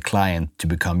matter for the client to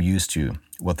become used to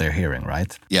what they're hearing,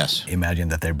 right? Yes. Imagine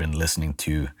that they've been listening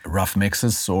to rough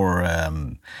mixes or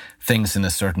things in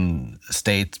a certain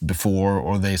state before,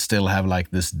 or they still have like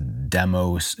this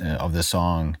demos of the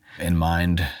song in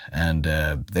mind, and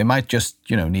they might just,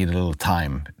 need a little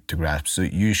time to grasp. So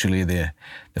usually the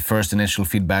first initial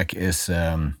feedback is,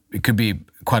 it could be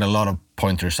quite a lot of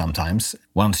pointers sometimes.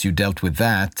 Once you dealt with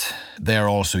that, they're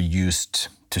also used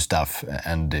to stuff,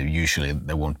 and usually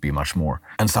there won't be much more.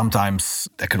 And sometimes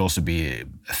there could also be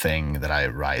a thing that I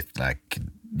write, like,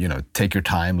 take your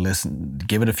time, listen,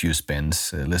 give it a few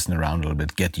spins, listen around a little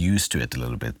bit, get used to it a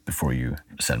little bit before you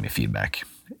send me feedback.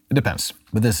 It depends.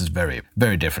 But this is very,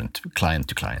 very different client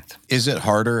to client. Is it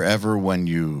harder ever when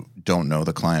you don't know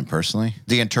the client personally?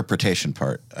 The interpretation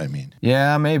part, I mean.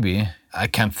 Yeah, maybe. I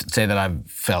can't say that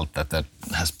I've felt that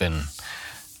has been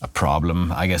a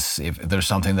problem. I guess if there's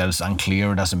something that is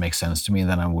unclear or doesn't make sense to me,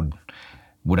 then I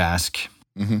would ask.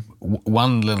 Mm-hmm.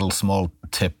 One little small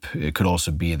tip could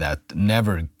also be that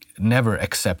never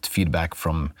accept feedback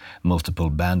from multiple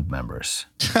band members.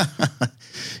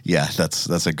 Yeah,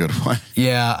 that's a good one.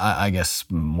 Yeah, I guess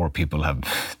more people have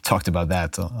talked about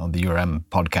that on the URM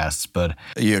podcasts, but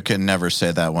you can never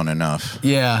say that one enough.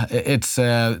 Yeah, it's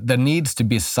there needs to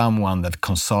be someone that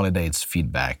consolidates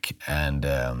feedback and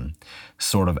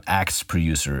sort of acts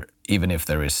producer, even if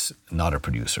there is not a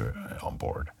producer on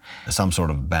board. Some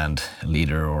sort of band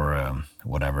leader or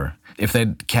whatever. If they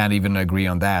can't even agree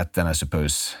on that, then I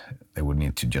suppose they would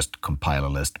need to just compile a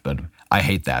list. But I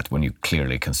hate that when you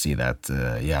clearly can see that,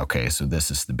 okay, so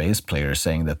this is the bass player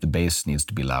saying that the bass needs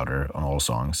to be louder on all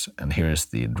songs, and here's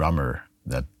the drummer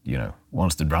that,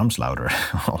 wants the drums louder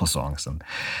on all songs and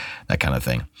that kind of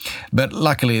thing. But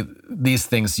luckily, these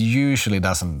things usually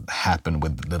doesn't happen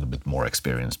with a little bit more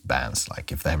experienced bands.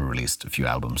 Like if they have released a few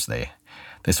albums, they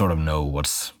they sort of know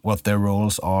what their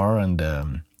roles are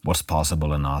and what's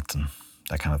possible and not, and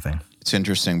that kind of thing. It's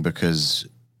interesting because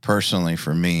personally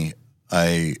for me,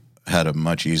 I had a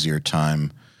much easier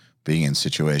time being in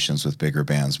situations with bigger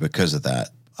bands because of that.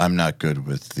 I'm not good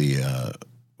with the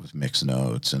with mixed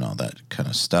notes and all that kind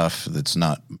of stuff. That's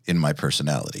not in my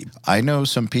personality. I know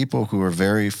some people who are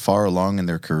very far along in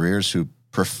their careers who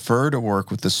prefer to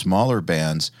work with the smaller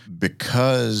bands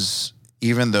because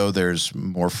even though there's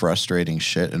more frustrating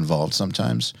shit involved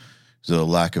sometimes, the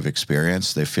lack of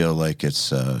experience, they feel like it's,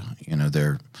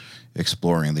 they're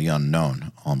exploring the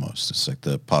unknown almost. It's like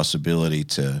the possibility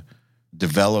to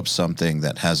develop something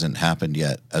that hasn't happened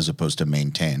yet as opposed to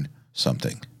maintain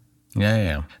something.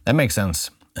 Yeah. That makes sense.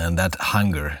 And that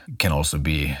hunger can also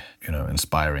be,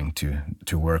 inspiring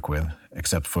to work with,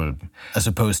 except for, as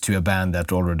opposed to a band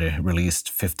that already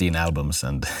released 15 albums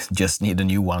and just need a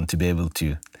new one to be able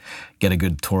to get a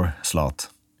good tour slot.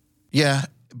 Yeah,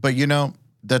 but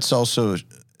that's also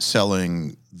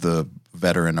selling the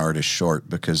veteran artist short,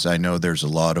 because I know there's a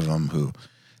lot of them who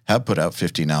have put out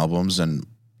 15 albums and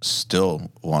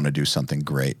still want to do something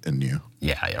great and new.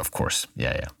 Yeah, of course.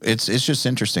 Yeah. It's just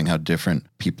interesting how different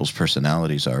people's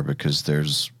personalities are, because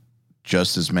there's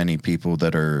just as many people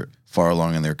that are far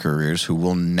along in their careers who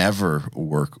will never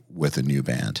work with a new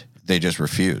band. They just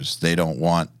refuse. They don't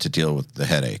want to deal with the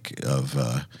headache of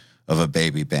a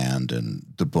baby band and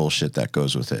the bullshit that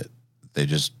goes with it. They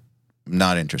just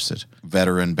not interested.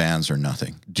 Veteran bands or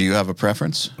nothing. Do you have a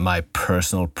preference? My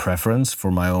personal preference for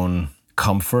my own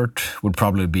comfort would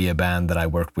probably be a band that I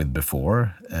worked with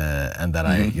before and that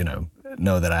I,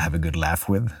 know that I have a good laugh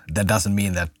with. That doesn't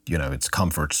mean that, it's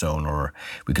comfort zone, or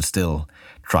we could still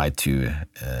try to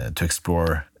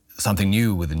explore something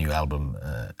new with a new album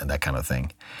and that kind of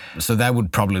thing. So that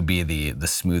would probably be the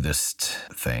smoothest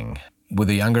thing. With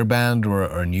a younger band or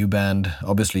a new band,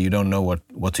 obviously you don't know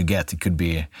what to get. It could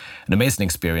be an amazing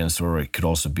experience, or it could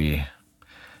also be,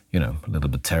 a little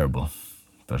bit terrible.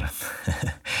 But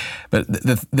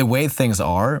the way things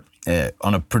are,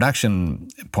 on a production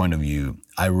point of view,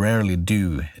 I rarely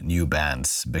do new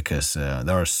bands because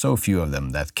there are so few of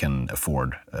them that can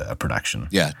afford a production.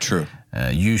 Yeah, true.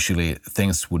 Usually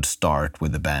things would start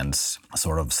with the bands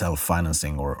sort of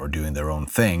self-financing or doing their own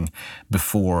thing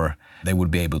before they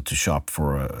would be able to shop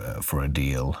for a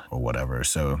deal or whatever.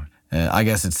 So I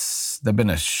guess there's been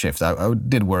a shift. I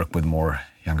did work with more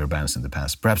younger bands in the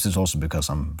past. Perhaps it's also because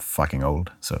I'm fucking old,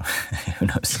 so who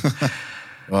knows?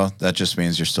 Well, that just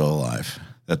means you're still alive.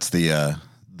 That's the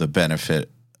benefit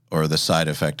or the side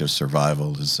effect of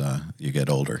survival is you get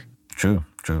older. True.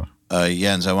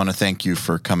 Jens, I want to thank you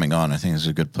for coming on. I think it's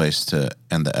a good place to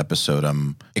end the episode.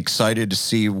 I'm excited to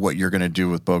see what you're going to do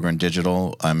with Bogren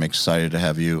Digital. I'm excited to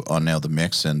have you on Nail the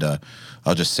Mix, and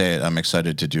I'll just say it. I'm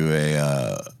excited to do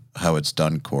a How It's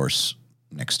Done course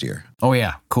next year. Oh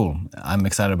yeah, cool. I'm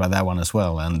excited about that one as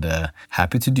well, and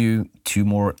happy to do 2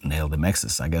 more Nail the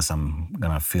Mixes. I guess I'm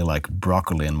gonna feel like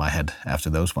broccoli in my head after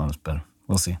those ones, but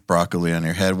we'll see. Broccoli on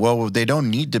your head. Well, they don't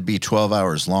need to be 12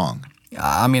 hours long.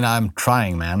 I mean, I'm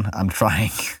trying, man. I'm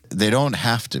trying. They don't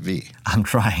have to be. I'm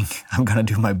trying. I'm gonna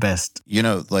do my best.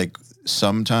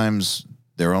 Sometimes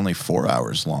they're only 4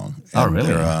 hours long. Oh,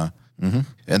 really?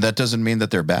 And that doesn't mean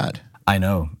that they're bad. I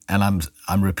know, and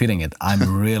I'm repeating it.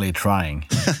 I'm really trying.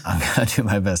 I'm gonna do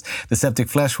my best. The Septic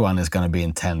Flesh one is gonna be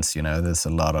intense. There's a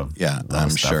lot of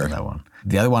I'm stuff sure in that one.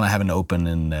 The other one I haven't opened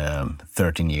in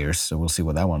 13 years, so we'll see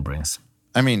what that one brings.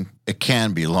 I mean, it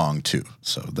can be long too,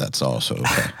 so that's also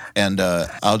okay. And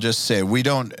I'll just say,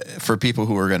 for people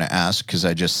who are going to ask, because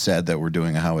I just said that we're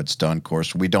doing a How It's Done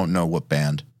course, we don't know what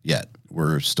band yet.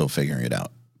 We're still figuring it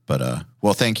out. But,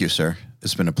 well, thank you, sir.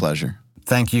 It's been a pleasure.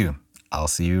 Thank you. I'll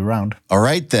see you around. All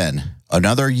right, then.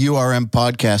 Another URM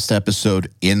podcast episode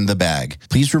in the bag.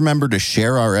 Please remember to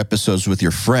share our episodes with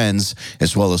your friends,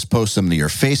 as well as post them to your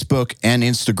Facebook and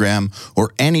Instagram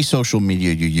or any social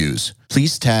media you use.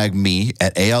 Please tag me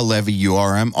at AL Levy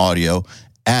URM Audio,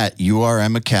 at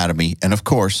URM Academy, and of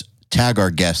course, tag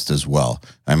our guests as well.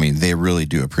 I mean, they really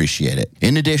do appreciate it.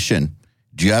 In addition,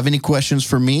 do you have any questions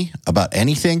for me about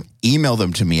anything? Email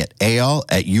them to me at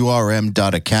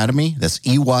ayal@urm.academy. That's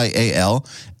EYAL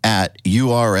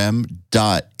 @urm.academy,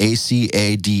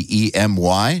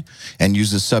 and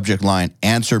use the subject line,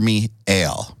 Answer Me,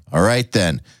 AL. All right,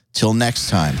 then. Till next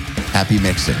time, happy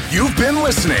mixing. You've been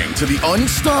listening to the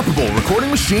Unstoppable Recording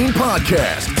Machine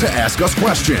podcast. To ask us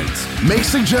questions, make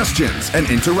suggestions, and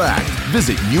interact,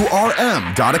 visit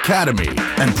urm.academy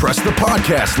and press the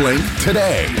podcast link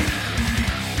today.